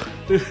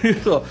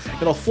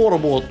 And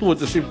affordable too at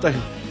the same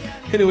time.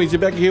 Anyways,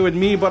 you're back here with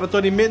me about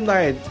 20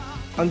 midnight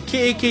on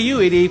KAKU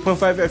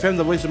 88.5 FM,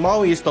 the voice of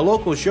Maui. It's the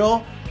local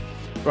show,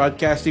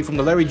 broadcasting from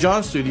the Larry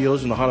John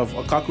Studios in the heart of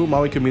Akaku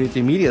Maui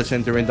Community Media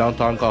Center in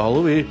downtown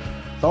Kahului.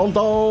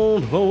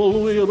 Downtown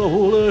Kahului.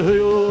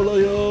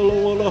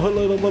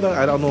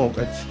 I don't know.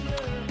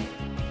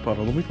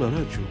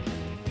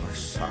 It's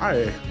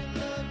sorry.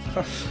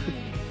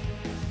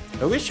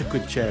 I wish I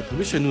could chant. I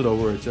wish I knew the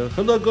words.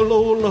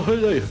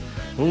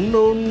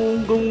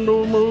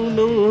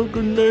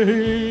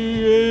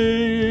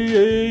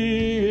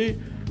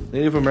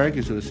 Native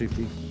Americans do the same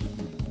thing.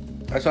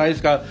 I saw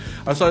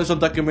this on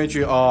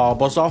documentary,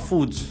 Bazaar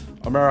Foods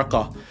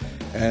America,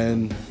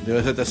 and they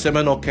was at the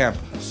Seminole camp.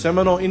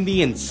 Seminole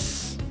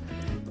Indians.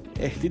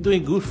 They're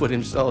doing good for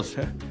themselves.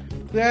 Huh?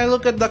 Yeah,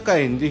 look at that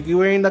kind. They're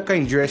wearing that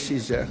kind of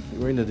dresses. They're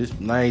wearing this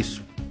nice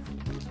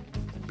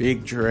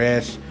big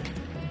dress,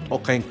 all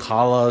kind of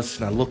colors,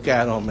 and I look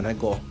at them and I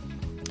go,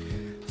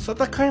 so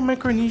that kind of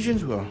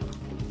Micronesians were.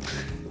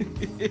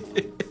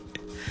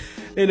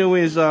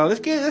 Anyways,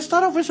 let's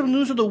start off with some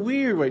news of the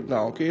weird right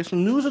now. Okay,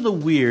 some news of the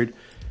weird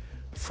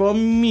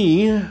from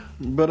me,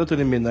 brother to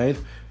the midnight,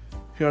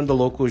 here on the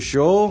local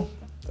show.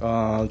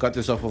 Got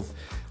this off of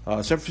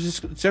San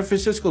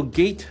Francisco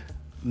Gate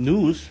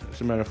News. As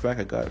a matter of fact,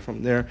 I got it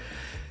from there.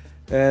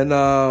 And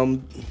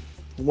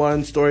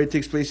one story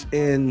takes place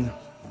in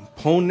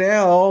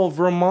Ponell,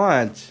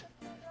 Vermont.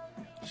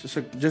 It's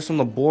just on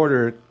the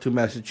border to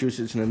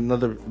Massachusetts, and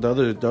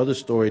the other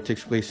story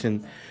takes place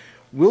in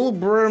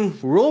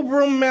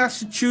Wilbraham,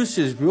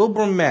 Massachusetts.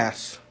 Wilbraham,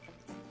 Mass.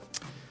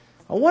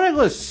 I want to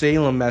go to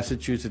Salem,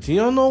 Massachusetts. You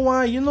don't know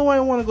why? You know why I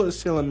want to go to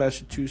Salem,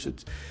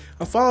 Massachusetts?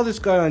 I follow this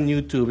guy on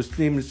YouTube. His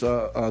name is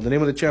the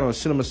name of the channel is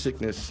Cinema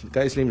Sickness. The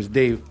guy's name is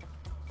Dave,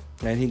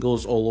 and he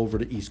goes all over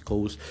the East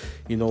Coast.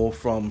 You know,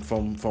 from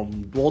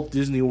Walt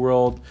Disney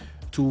World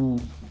to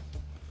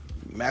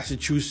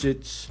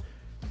Massachusetts.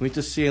 Went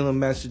to Salem,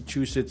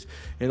 Massachusetts,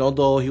 and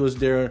although he was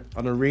there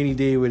on a rainy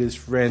day with his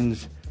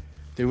friends,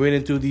 they went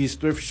into these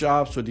thrift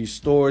shops or these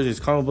stores, these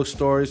comic book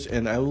stores,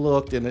 and I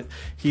looked, and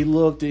he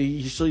showed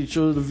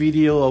the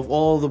video of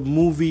all the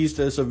movies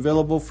that's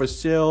available for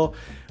sale,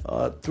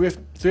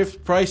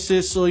 thrift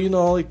prices, so you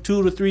know, like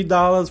 $2 to $3,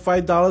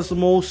 $5 the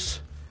most,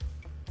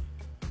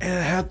 and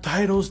it had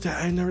titles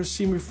that I never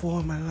seen before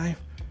in my life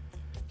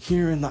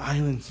here in the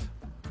islands.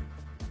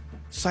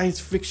 Science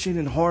fiction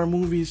and horror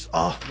movies.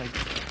 Oh my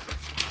God.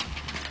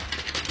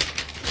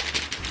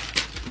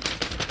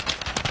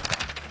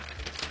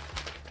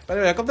 By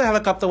the way, how come the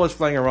helicopter was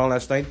flying around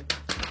last night?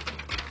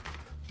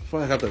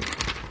 What helicopter?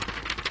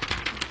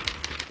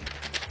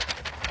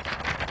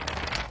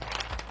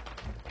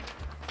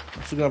 I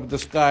was looking up at the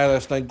sky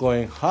last night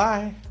going,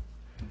 hi.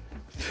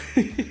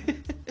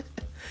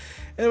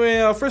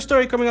 Anyway, first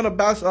story coming out of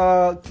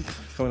Boston,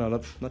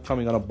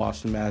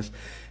 Mass.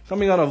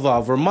 Coming out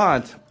of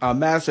Vermont,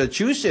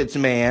 Massachusetts,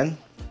 man.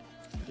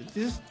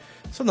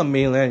 It's on the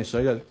mainland, so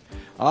I got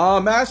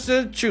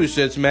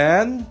Massachusetts,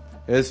 man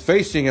is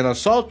facing an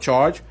assault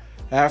charge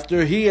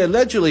after he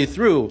allegedly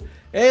threw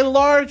a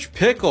large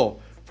pickle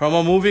from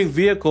a moving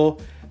vehicle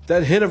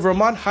that hit a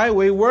Vermont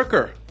highway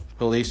worker,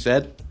 police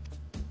said.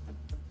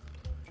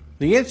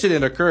 The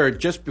incident occurred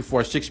just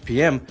before 6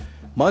 p.m.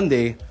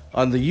 Monday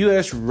on the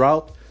U.S.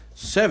 Route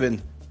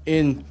 7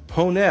 in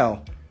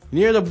Ponell,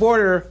 near the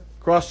border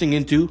crossing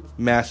into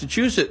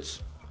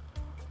Massachusetts.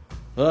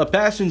 A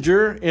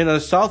passenger in a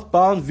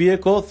southbound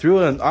vehicle threw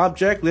an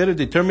object later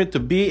determined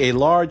to be a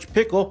large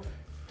pickle.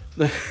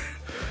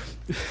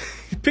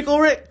 Pickle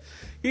Rick!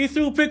 He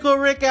threw Pickle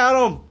Rick at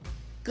him!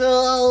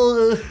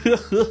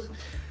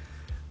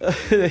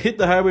 Hit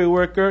the highway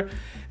worker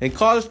and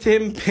caused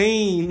him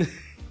pain.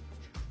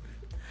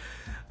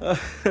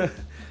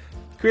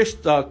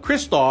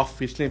 Christoph,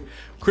 his name,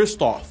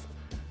 Christoph.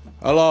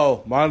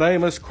 Hello, my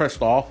name is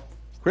Christoph.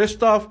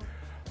 Christoph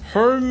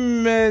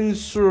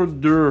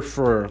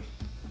Hermansdorfer.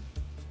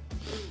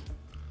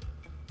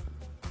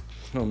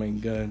 Oh my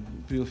God.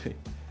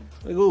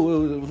 Like,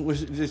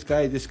 who's this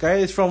guy? This guy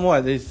is from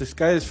what? This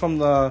guy is from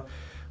the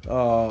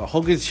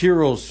Hogan's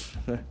Heroes.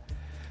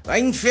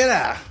 I'm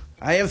Fira.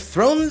 I have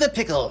thrown the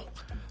pickle.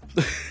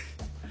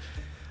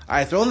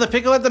 I thrown the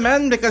pickle at the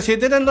man because he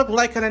didn't look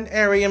like an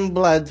Aryan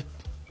blood.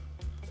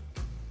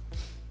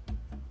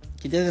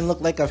 He didn't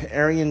look like of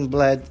Aryan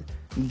blood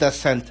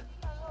descent.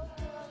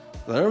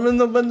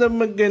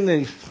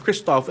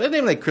 Christoph. A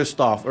name like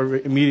Christoph, or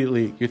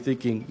immediately you're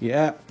thinking,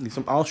 yeah, he's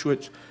from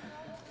Auschwitz.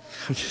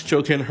 I'm just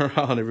joking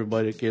around,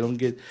 everybody. Okay, don't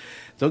get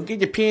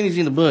your panties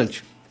in a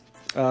bunch.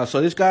 So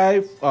this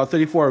guy,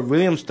 34 of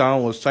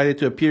Williamstown, was cited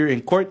to appear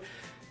in court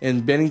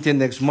in Bennington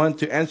next month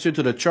to answer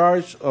to the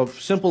charge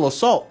of simple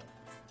assault.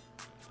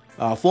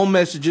 Phone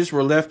messages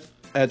were left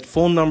at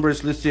phone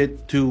numbers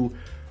listed to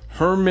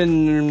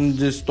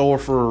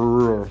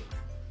Hermansdorfer.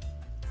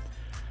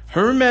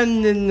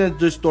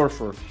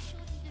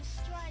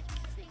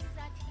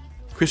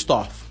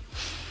 Christoph.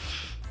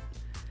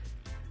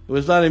 It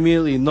was not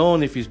immediately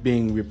known if he's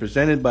being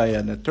represented by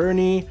an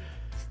attorney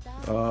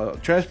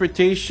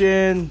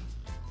Transportation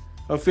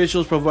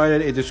officials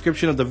provided a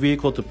description of the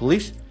vehicle to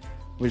police,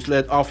 which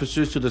led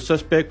officers to the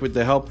suspect with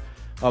the help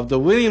of the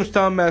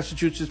Williamstown,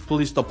 Massachusetts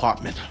Police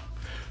Department. Oh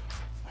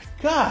my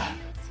God.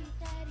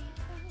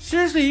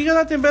 Seriously, you got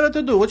nothing better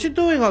to do. What you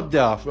doing up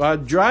there?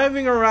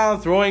 Driving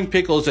around throwing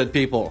pickles at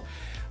people.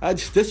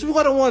 This is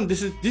what I want.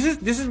 This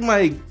is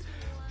my...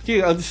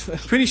 I'm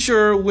pretty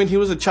sure when he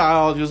was a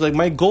child, he was like,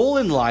 my goal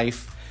in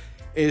life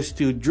is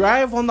to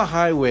drive on the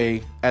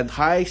highway at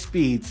high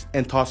speeds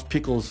and toss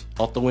pickles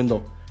out the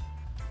window.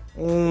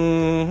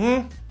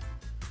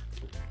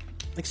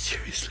 Like,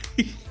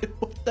 seriously?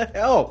 What the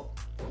hell?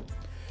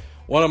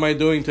 What am I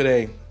doing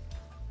today?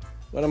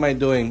 What am I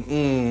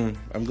doing?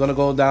 I'm gonna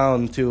go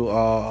down to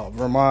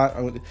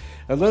Vermont.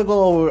 I'm gonna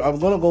go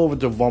over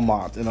to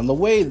Vermont, and on the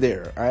way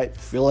there, I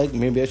feel like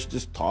maybe I should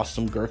just toss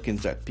some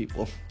gherkins at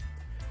people.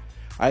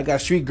 I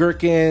got street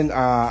gherkin.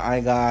 I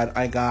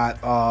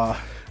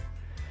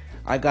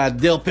got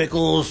dill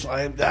pickles.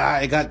 I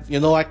got,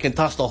 I can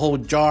toss the whole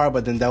jar,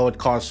 but then that would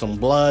cause some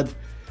blood.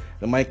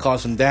 It might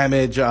cause some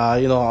damage.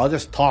 I'll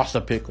just toss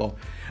a pickle.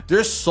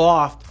 They're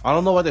soft. I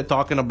don't know what they're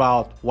talking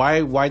about.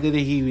 Why did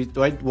he get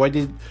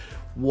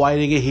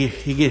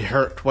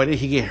hurt? Why did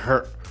he get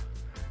hurt?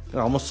 I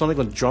almost sound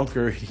like a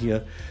drunkard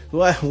here.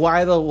 Why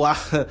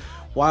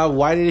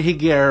did he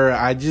get hurt?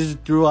 I just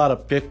threw out a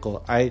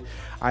pickle. I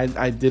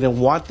didn't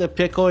want the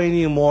pickle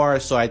anymore,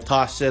 so I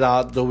tossed it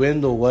out the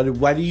window.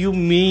 What do you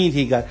mean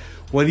he got?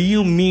 What do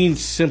you mean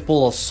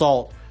simple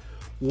assault?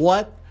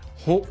 What?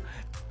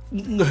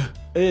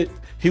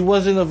 He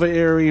wasn't of an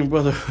Aryan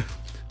brotherhood.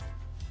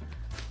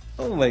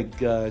 Oh my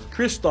God,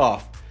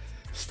 Christoph,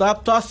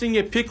 stop tossing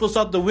your pickles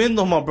out the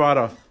window, my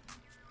brother.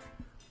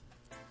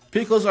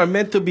 Pickles are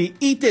meant to be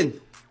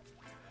eaten.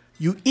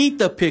 You eat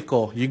the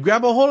pickle. You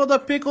grab a hold of the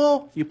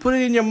pickle, you put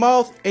it in your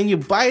mouth, and you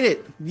bite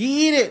it. You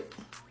eat it.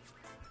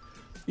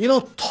 You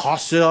don't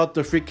toss it out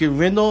the freaking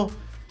window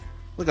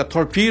like a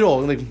torpedo.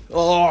 Like,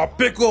 oh,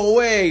 pickle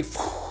away.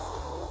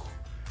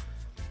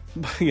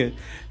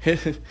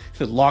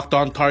 Locked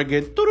on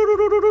target.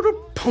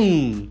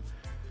 Boom.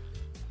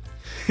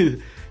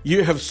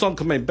 You have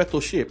sunk my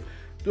battleship.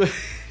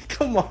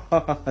 Come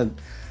on.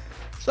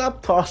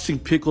 Stop tossing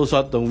pickles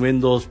out the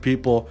windows,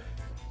 people.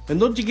 And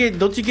don't you get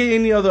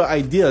any other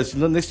ideas?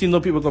 Next thing you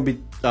know, people are gonna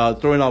be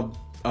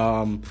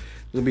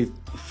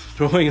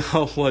throwing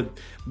out what?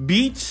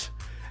 Beets?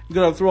 You're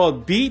gonna throw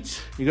out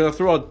beets? You're gonna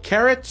throw out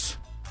carrots?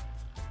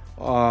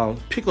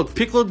 Pickled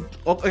pig's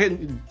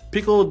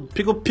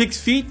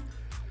feet?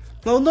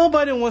 No,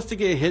 nobody wants to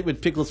get hit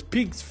with pickled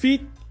pig's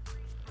feet.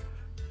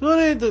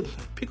 The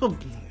pickled.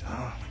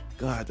 Oh my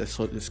God, that's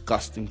so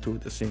disgusting too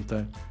at the same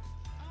time.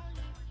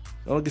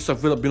 I don't get some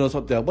Filipinos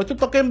out there. What you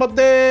talking about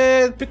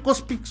there?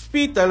 Pickled pig's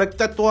feet. I like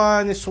that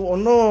one. It's so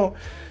no.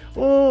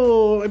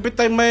 Oh, every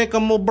time I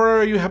come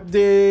over, you have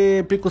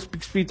the pickled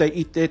pig's feet. I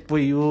eat it for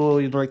you.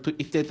 You like to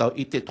eat it? I'll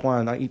eat it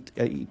one. I eat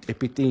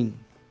everything.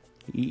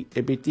 Eat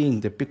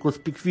everything. The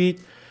pickled pig's feet,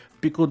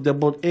 pickled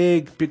deviled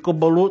egg, pickled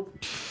balut.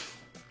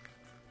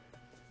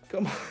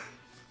 Come on.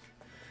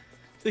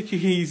 Take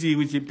it easy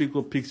with your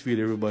pickled pig's feet,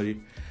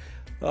 everybody.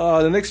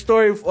 The next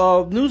story,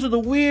 news of the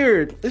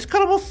weird. It's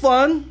kind of a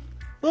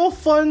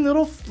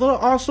little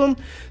awesome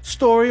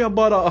story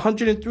about a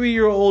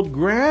 103-year-old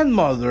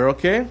grandmother,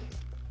 okay?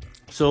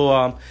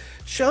 So,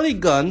 Shelly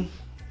Gunn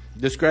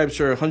describes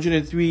her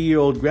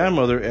 103-year-old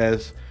grandmother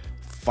as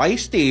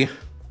feisty.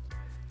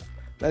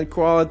 That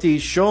quality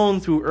shown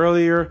through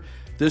earlier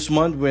this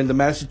month when the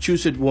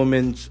Massachusetts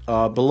woman's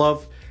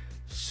beloved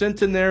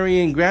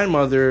centenarian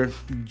grandmother,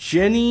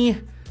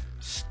 Jenny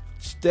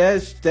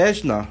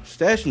Stashna,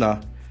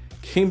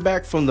 came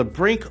back from the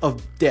brink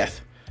of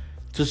death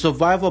to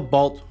survive a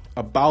bout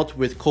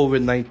with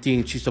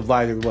COVID-19. She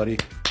survived, everybody.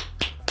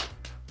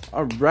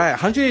 All right,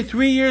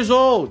 103 years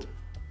old.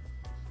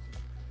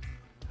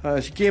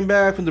 She came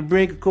back from the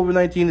brink of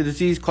COVID-19, the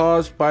disease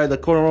caused by the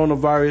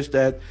coronavirus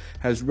that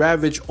has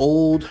ravaged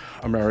older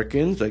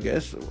Americans.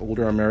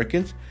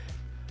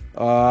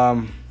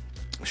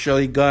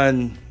 Shelly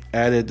Gunn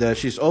added that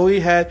she's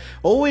always had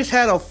a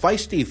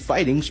feisty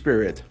fighting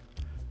spirit.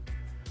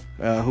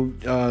 Who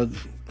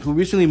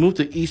recently moved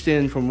to East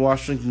End from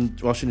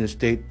Washington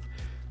State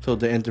to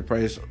the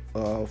enterprise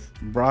of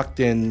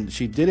Brockton.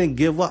 She didn't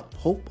give up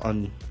hope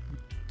on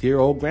dear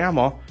old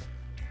grandma.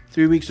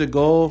 3 weeks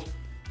ago,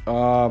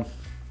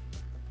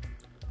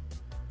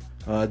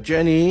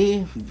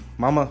 Jenny,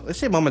 let's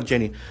say Mama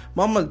Jenny.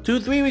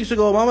 3 weeks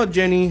ago, Mama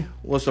Jenny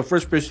was the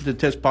first person to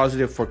test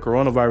positive for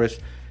coronavirus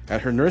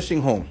at her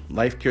nursing home,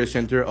 Life Care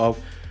Center of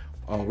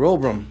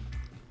Robram.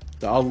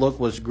 The outlook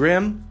was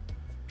grim,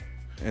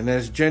 and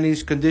as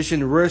Jenny's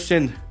condition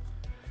worsened,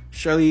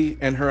 Shelley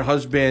and her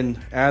husband,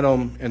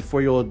 Adam, and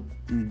 4-year-old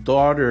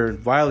daughter,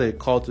 Violet,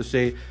 called to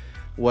say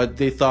what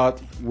they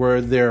thought were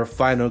their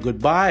final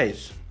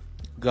goodbyes.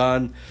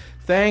 Gunn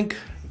thanked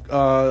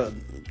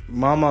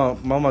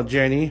Mama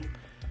Jenny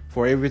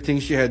for everything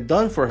she had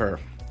done for her.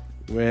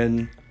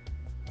 When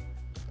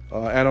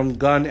Adam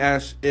Gunn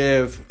asked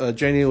if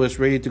Jenny was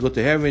ready to go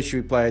to heaven, she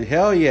replied,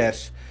 "Hell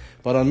yes.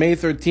 But on May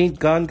 13th,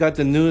 Gunn got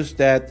the news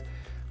that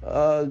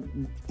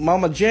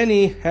Mama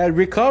Jenny had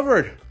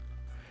recovered.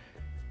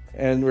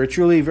 And we're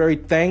truly very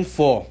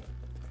thankful.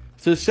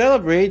 To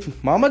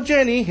celebrate, Mama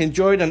Jenny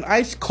enjoyed an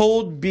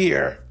ice-cold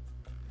beer.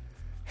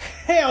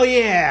 Hell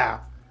yeah!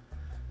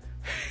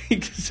 You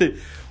can say,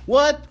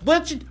 what?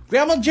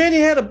 Grandma Jenny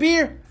had a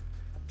beer?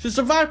 She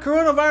survived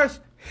coronavirus?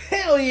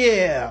 Hell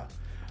yeah!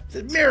 It's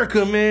a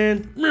miracle,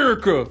 man.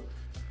 Miracle.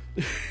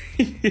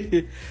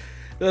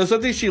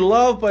 Something she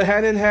loved but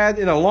hadn't had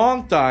in a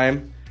long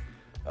time.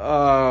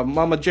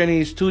 Mama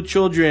Jenny's 2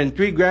 children,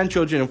 3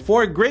 grandchildren, and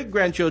 4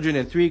 great-grandchildren,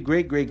 and 3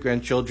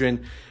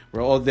 great-great-grandchildren were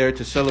all there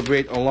to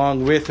celebrate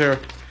along with her.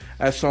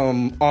 That's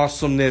some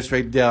awesomeness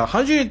right there.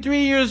 103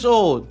 years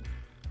old.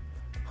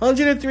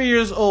 103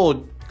 years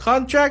old.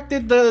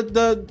 Contracted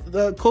the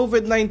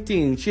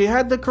COVID-19. She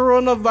had the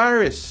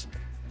coronavirus.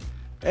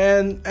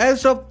 And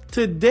as of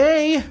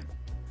today,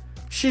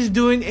 she's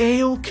doing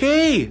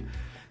A-okay.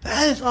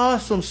 That is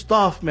awesome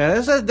stuff,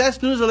 man.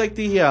 That's news I like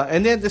to hear.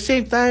 And then at the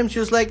same time, she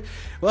was like,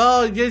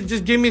 well,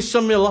 just give me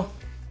some Miller.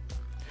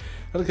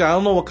 Okay, I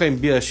don't know what kind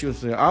of beer she was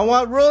saying. I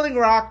want Rolling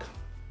Rock.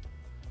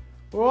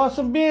 I want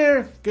some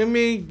beer.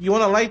 You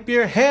want a light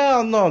beer?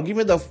 Hell no.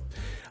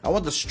 I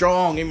want the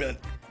strong. Give me the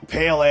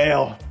pale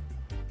ale.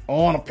 I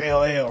want a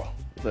pale ale.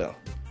 So,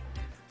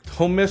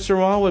 don't mess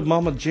around with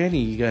Mama Jenny,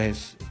 you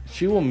guys.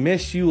 She will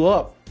mess you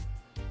up.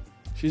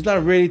 She's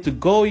not ready to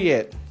go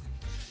yet.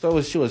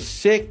 So she was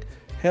sick.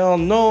 Hell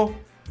no.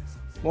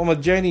 Mama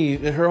Jenny,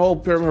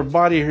 her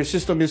body, her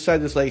system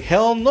inside is like,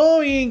 hell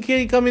no, you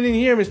ain't coming in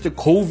here, Mr.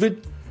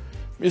 COVID.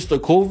 Mr.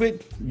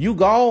 COVID, you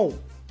gone.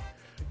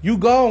 You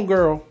gone,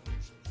 girl.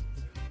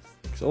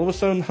 So all of a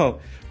sudden,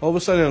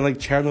 I'm like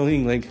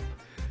channeling like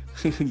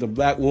the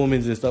black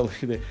women and stuff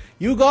like that.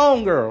 You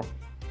gone, girl.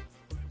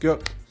 Girl,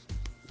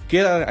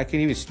 get out. I can't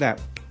even snap.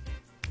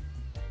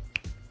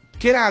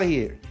 Get out of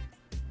here.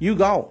 You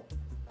gone.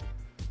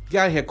 Get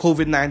out of here,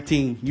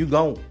 COVID-19. You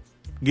gone.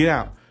 Get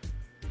out.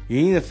 You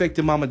ain't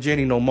affecting Mama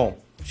Jenny no more.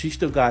 She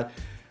still got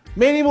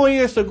many more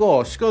years to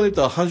go. She's gonna live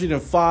to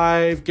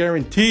 105,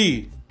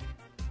 guaranteed.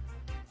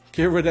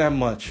 Give her that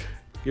much.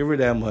 Give her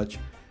that much.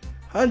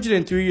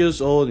 103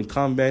 years old and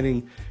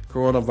combating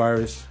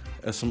coronavirus.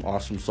 That's some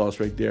awesome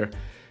sauce right there.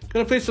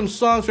 Gonna play some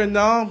songs right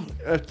now,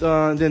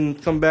 and then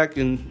come back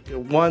in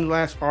one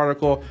last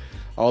article.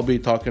 I'll be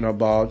talking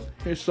about.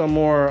 Here's some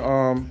more.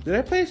 Did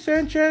I play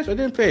Sanchez? I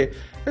didn't play.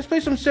 Let's play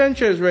some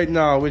Sanchez right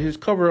now with his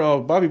cover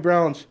of Bobby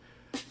Brown's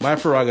My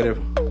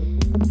Prerogative.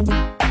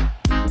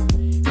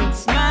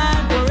 It's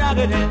my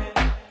prerogative.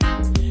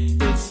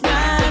 It's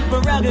my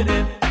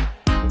prerogative.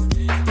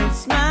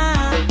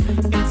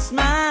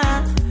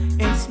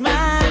 It's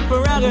my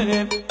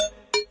prerogative.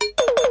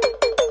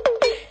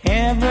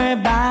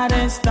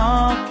 Everybody's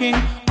talking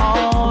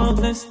all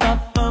the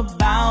stuff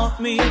about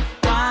me.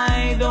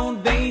 Why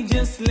don't they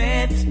just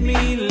let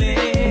me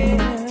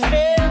live?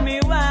 Tell me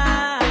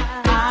why.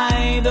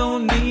 I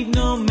don't need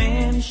no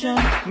mention.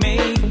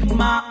 Make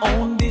my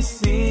own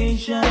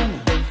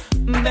decision.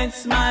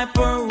 That's my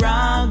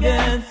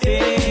prerogative.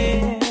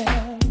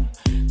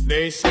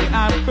 They say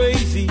I'm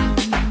crazy.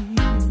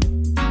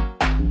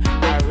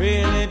 I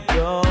really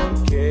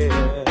don't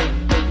care.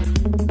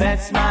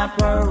 That's my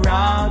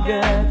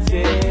prerogative.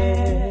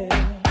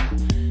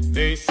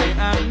 They say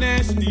I'm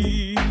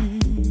nasty,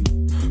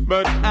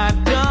 but I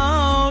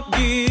don't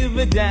give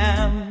a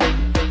damn.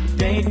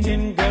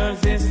 Dating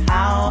girls is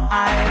how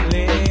I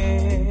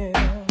live.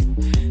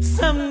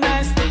 Some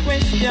nasty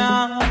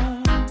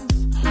questions.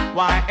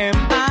 Why am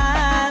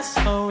I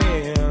so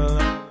ill?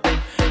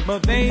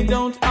 But they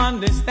don't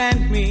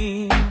understand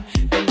me,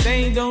 and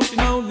they don't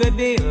know the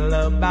deal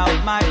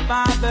about my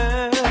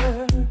father,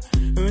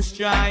 who's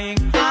trying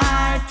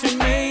hard to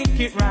make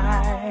it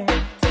right.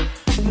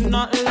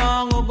 Not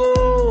long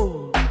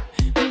ago,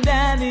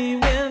 Daddy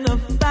will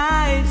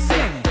fight,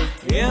 sing.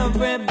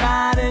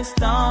 Everybody's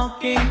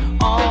talking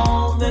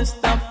all the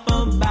stuff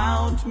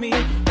about me.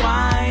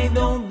 Why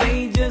don't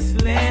they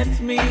just let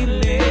me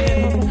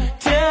live?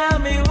 Tell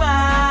me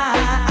why.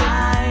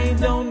 I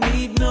don't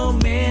need no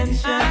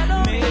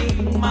mention.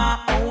 Make my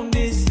own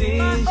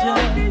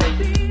decision.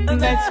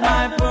 That's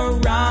my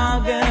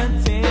prerogative.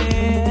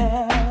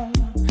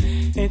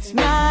 It's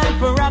my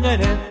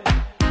prerogative.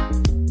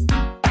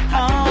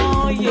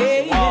 Oh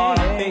yeah,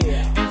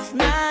 yeah. It's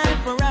my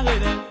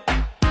prerogative.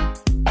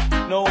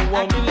 No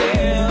one can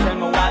tell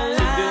me what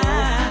to do.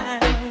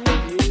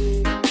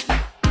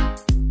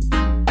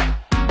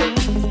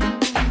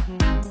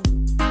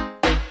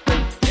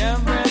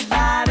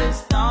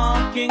 Everybody's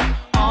talking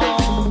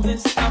all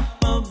this stuff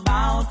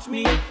about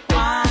me.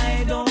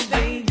 Why don't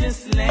they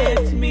just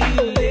let me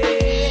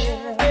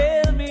live?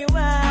 Tell me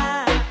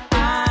why.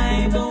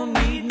 I don't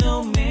need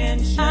no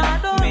mention.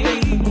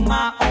 Make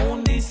my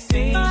own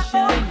decision.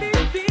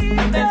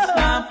 That's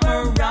my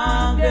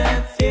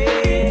prerogative.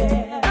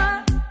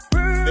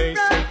 They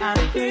say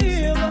I'm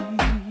crazy.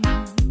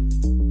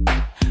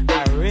 I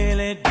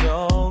really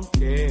don't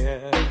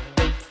care.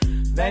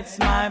 That's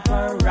my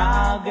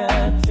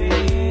prerogative.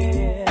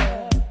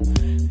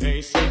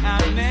 They say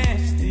I'm nasty.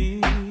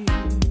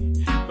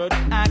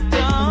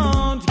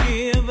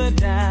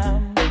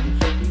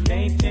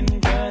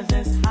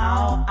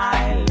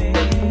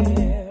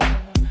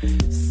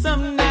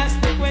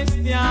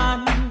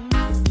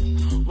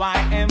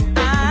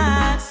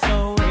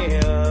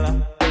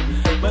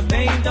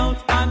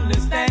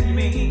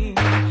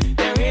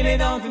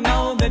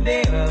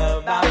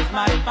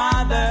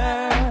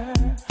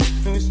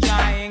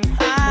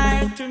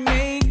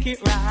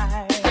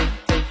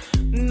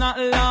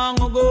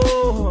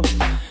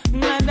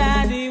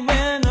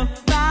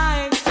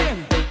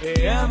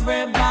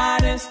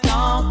 Everybody's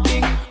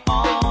talking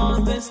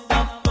all this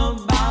stuff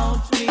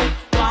about me.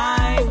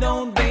 Why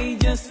don't they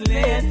just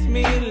let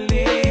me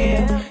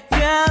live?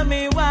 Tell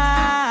me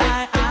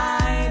why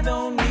I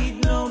don't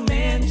need no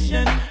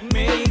mention.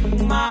 Make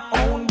my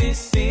own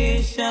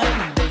decision.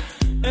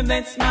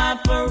 That's my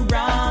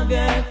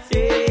prerogative.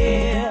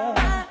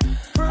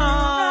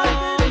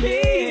 Oh,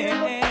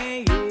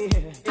 yeah.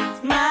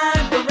 It's my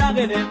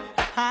prerogative.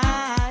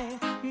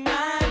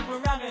 My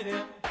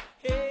prerogative.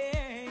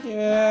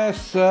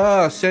 Yes,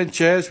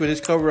 Sanchez with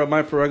his cover of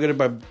My Prerogative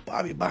by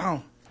Bobby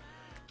Brown.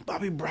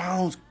 Bobby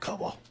Brown's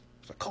cover.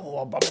 It's a cover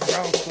of Bobby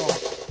Brown's song.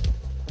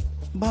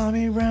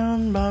 Bobby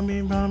Brown,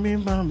 Bobby, Bobby,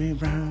 Bobby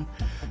Brown.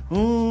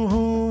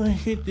 Ooh,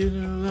 he did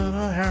a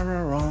little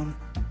hair on.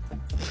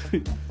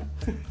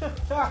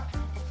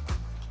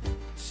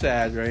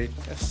 Sad, right?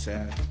 That's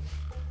sad.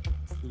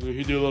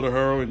 He did a lot of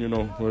heroin, you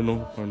know. I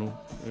know.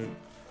 Yeah.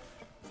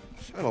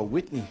 Shout out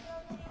Whitney.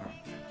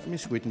 I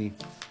miss Whitney.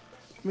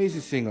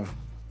 Amazing singer.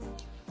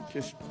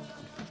 Just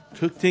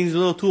took things a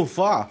little too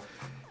far.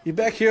 You're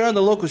back here on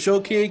the local show,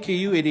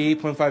 KAKU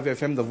 88.5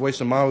 FM, the voice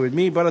of Maui with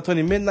me, Brother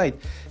Tony Midnight.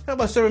 Got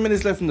about 7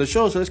 minutes left in the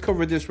show, so let's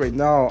cover this right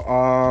now.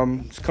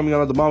 It's coming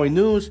out of the Maui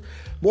news.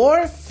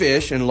 More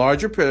fish and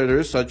larger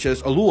predators such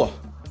as alua,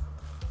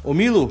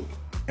 omilu,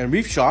 and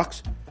reef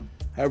sharks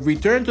have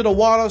returned to the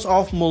waters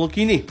off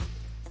Molokini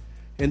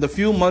in the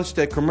few months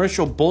that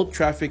commercial boat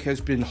traffic has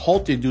been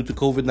halted due to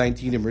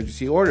COVID-19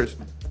 emergency orders,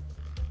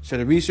 said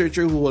a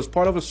researcher who was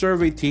part of a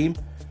survey team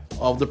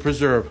of the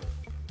preserve.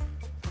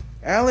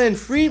 Alan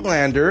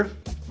Friedlander,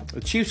 a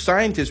chief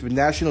scientist with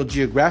National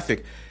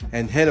Geographic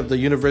and head of the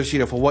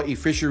University of Hawaii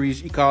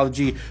Fisheries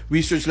Ecology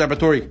Research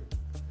Laboratory,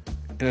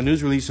 in a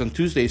news release on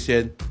Tuesday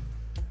said,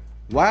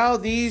 while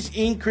these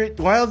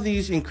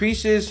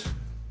increases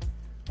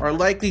are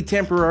likely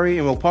temporary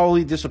and will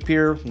probably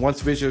disappear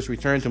once visitors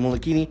return to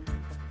Molokini,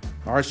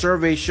 our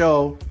surveys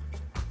show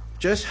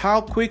just how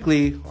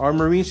quickly our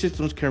marine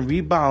systems can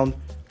rebound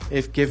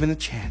if given a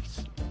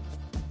chance.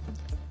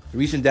 The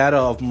recent data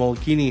of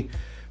Molokini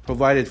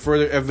provided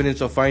further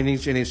evidence of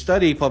findings in a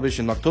study published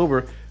in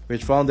October,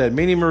 which found that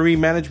many marine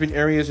management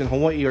areas in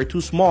Hawaii are too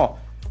small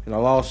and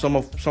allow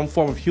some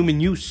form of human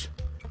use.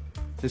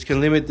 This can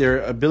limit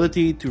their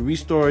ability to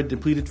restore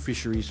depleted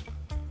fisheries.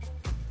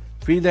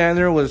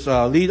 Friedlander was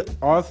lead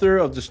author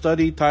of the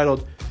study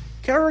titled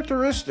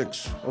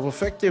Characteristics of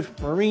Effective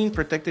Marine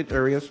Protected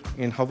Areas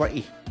in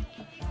Hawaii,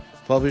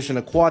 published in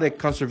Aquatic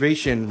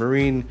Conservation,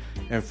 Marine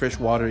and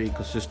Freshwater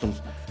Ecosystems.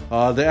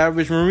 The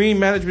average marine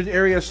management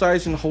area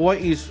size in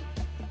Hawaii is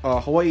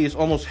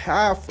almost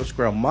half a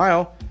square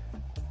mile.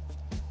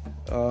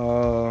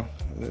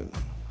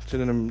 It's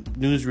in a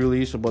news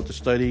release about the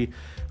study.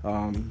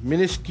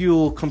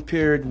 Minuscule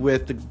compared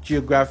with the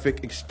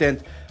geographic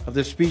extent of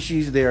the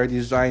species they are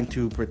designed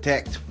to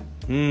protect.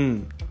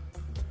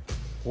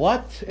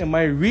 What am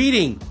I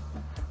reading?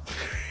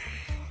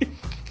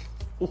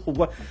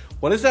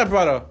 What is that,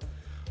 brother?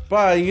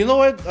 But you know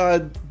what?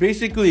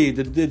 Basically,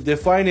 they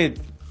define it.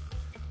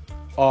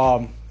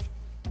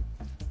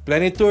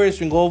 Planet tourists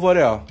can go over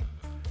there,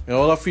 and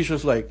all the fish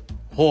was like,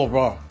 "Oh,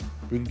 bro,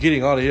 we're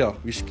getting out of here.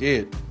 We're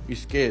scared."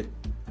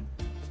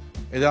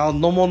 And now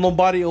no more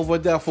nobody over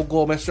there for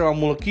go mess around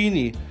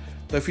Molokini.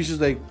 The fish is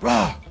like,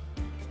 "Bruh,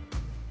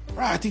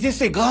 I think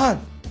they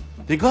gone.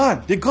 They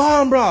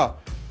gone, bruh.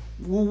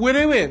 Where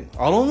they went?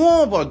 I don't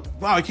know, but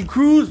bro, I can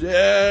cruise.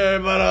 Yeah,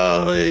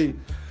 but hey,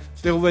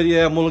 stay over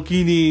there,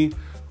 Molokini.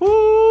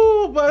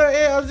 But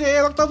hey,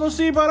 I'll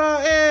see, but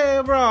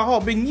hey, bro, oh,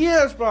 been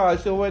years, bro. I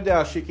still went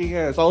there shaking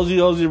hands. How's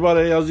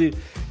brother? How's he?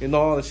 You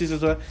know, the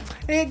sisters were,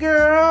 hey,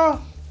 girl.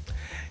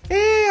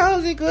 Hey,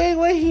 how's it going?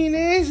 What he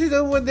is? He's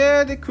over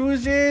there, they're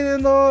cruising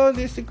and all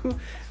this. And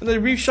the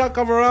reef shark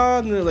come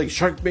around and they're like,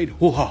 shark bait,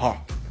 hoo ha ha.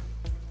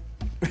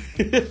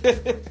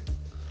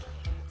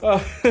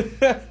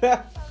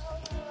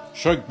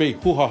 Shark bait,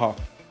 hoo ha ha.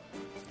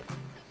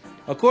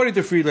 According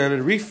to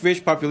Friedlander, reef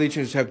fish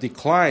populations have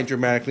declined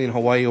dramatically in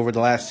Hawaii over the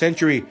last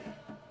century.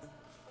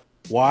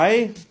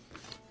 Why?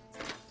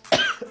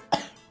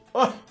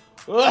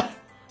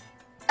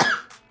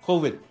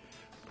 COVID.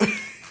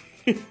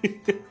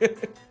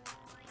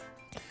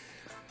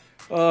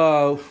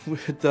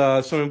 With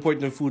some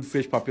important food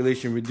fish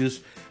population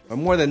reduced by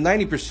more than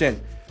 90%,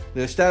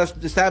 the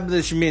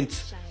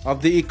establishment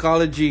of the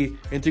ecology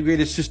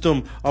integrated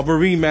system of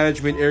marine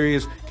management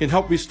areas can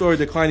help restore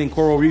declining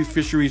coral reef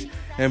fisheries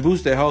and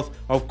boost the health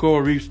of coral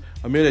reefs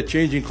amid a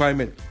changing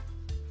climate.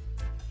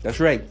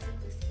 That's right.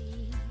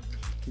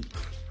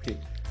 Okay.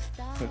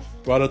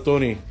 Brother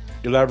Tony,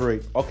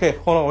 elaborate. Okay,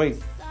 hold on, wait.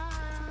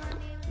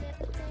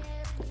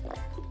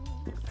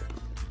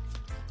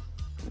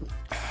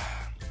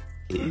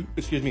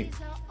 Excuse me.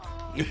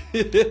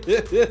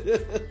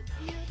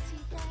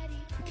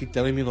 Keep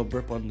telling me no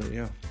burp on the,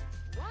 yeah.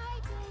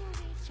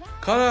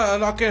 Kinda,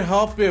 and I can't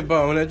help it,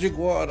 but when I drink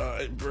water,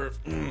 I burp.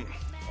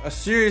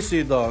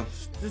 Seriously though,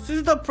 this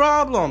is the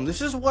problem. This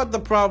is what the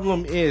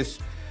problem is.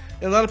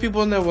 And a lot of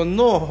people never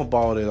know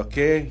about it,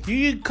 okay?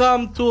 You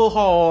come to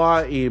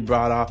Hawaii,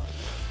 brother.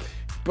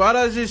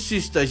 brothers and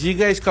sisters, you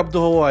guys come to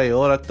Hawaii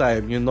all the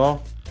time, you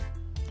know.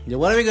 Yeah,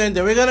 what are we gonna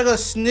do? We're gonna go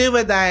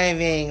scuba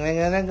diving.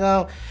 We're gonna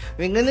go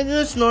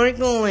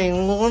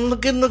snorkeling.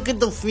 Look at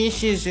the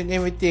fishes and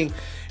everything.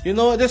 You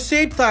know, at the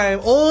same time,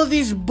 all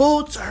these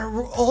boats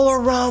are all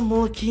around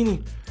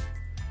Molokini.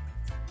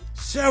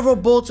 Several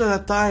boats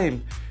at a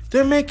time.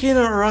 They're making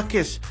a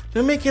ruckus.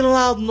 They're making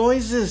loud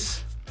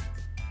noises.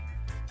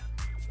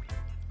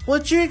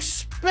 What you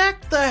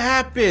expect to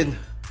happen?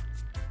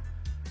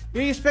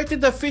 You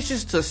expected the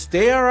fishes to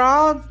stay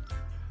around?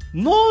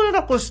 No, they're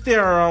not gonna stay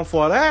around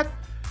for that.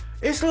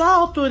 It's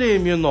loud to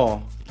them, you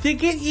know. They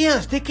get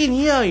ears. They can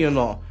hear, you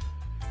know.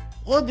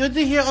 What do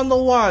they hear on the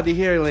water? They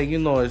hear, like, you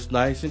know, it's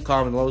nice and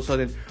calm, and all of a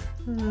sudden,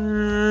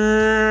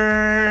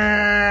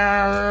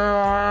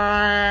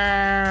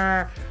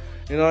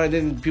 you know, and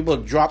then people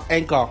drop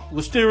anchor.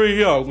 We'll stay right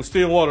here. We'll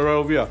stay in water right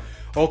over here.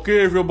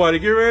 Okay, everybody,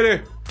 get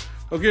ready.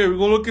 Okay, we're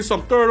gonna look at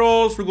some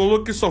turtles. We're gonna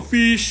look at some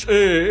fish.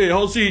 Hey,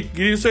 how's he? You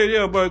didn't say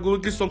yeah, but go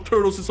look at some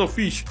turtles and some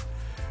fish.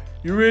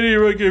 You ready?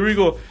 Okay, here we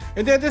go.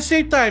 And then at the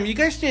same time, you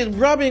guys still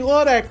rubbing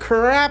all that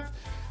crap,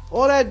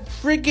 all that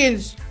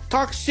freaking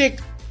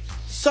toxic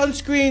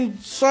sunscreen,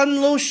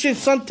 sun lotion,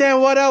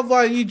 suntan,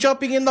 whatever. You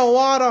jumping in the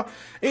water,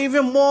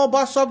 even more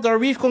bust up. The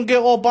reef gonna get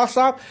all bust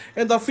up,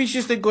 and the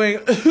fishes they're going.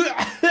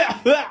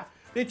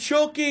 They're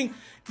choking.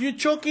 You're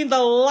choking the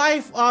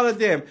life out of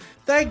them.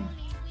 I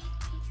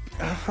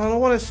don't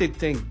want to say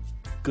thank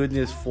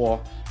goodness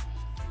for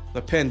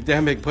the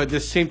pandemic, but at the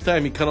same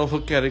time, you kind of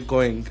look at it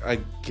going, I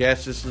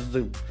guess this is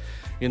the,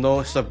 you know,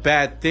 it's a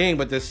bad thing,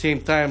 but at the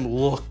same time,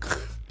 look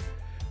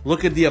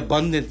at the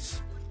abundance.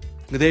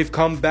 They've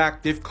come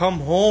back. They've come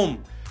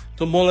home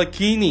to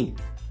Molokini.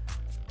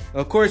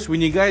 Of course, when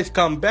you guys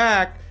come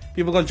back,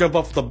 people are going to jump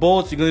off the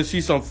boats. You're going to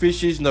see some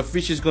fishes, and the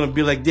fish is going to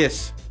be like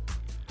this.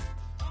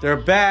 They're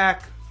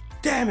back.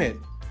 Damn it.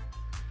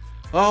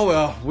 Oh,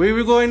 well, where are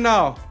we going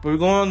now? We're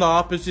going on the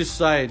opposite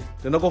side.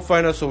 They're not going to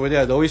find us over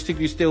there. They always think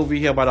we stay over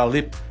here by the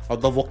lip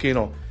of the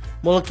volcano.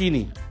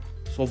 Molokini.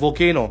 So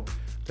volcano.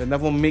 They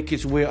never make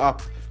its way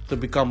up to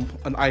become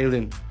an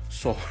island.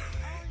 So,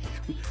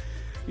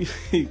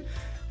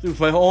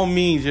 by all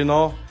means, you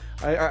know,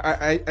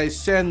 I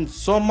send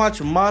so much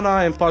mana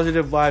and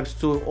positive vibes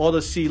to all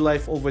the sea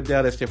life over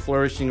there that's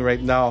flourishing right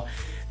now.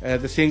 And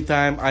at the same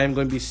time, I am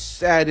going to be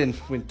saddened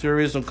when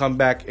tourism come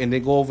back and they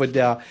go over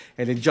there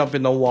and they jump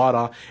in the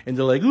water and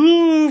they're like,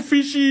 ooh,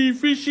 fishy,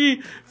 fishy,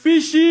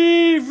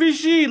 fishy,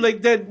 fishy.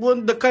 Like that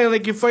one, the kind of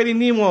like you fighting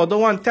Nemo, the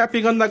one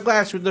tapping on the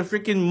glass with the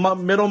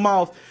freaking middle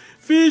mouth.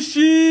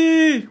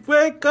 Fishy,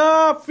 wake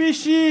up,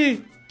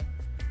 fishy.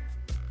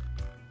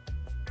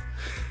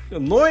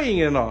 Annoying,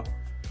 you know.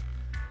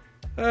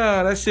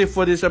 That's it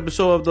for this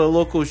episode of The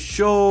Local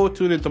Show.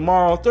 Tune in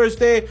tomorrow,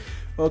 Thursday.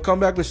 We'll come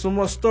back with some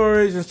more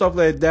stories and stuff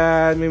like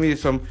that. Maybe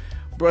some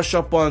brush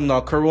up on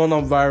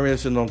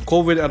coronavirus and on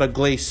COVID at a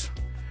glaze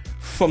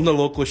from The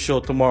Local Show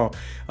tomorrow.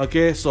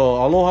 Okay, so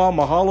aloha,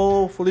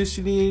 mahalo for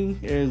listening.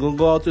 And gonna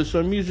go out to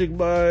some music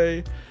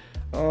by...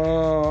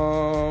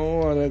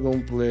 what am I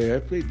gonna play? I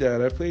played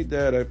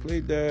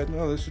that.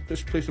 No,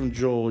 let's play some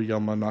Joe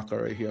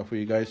Yamanaka right here for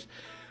you guys.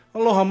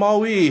 Aloha,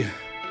 Maui.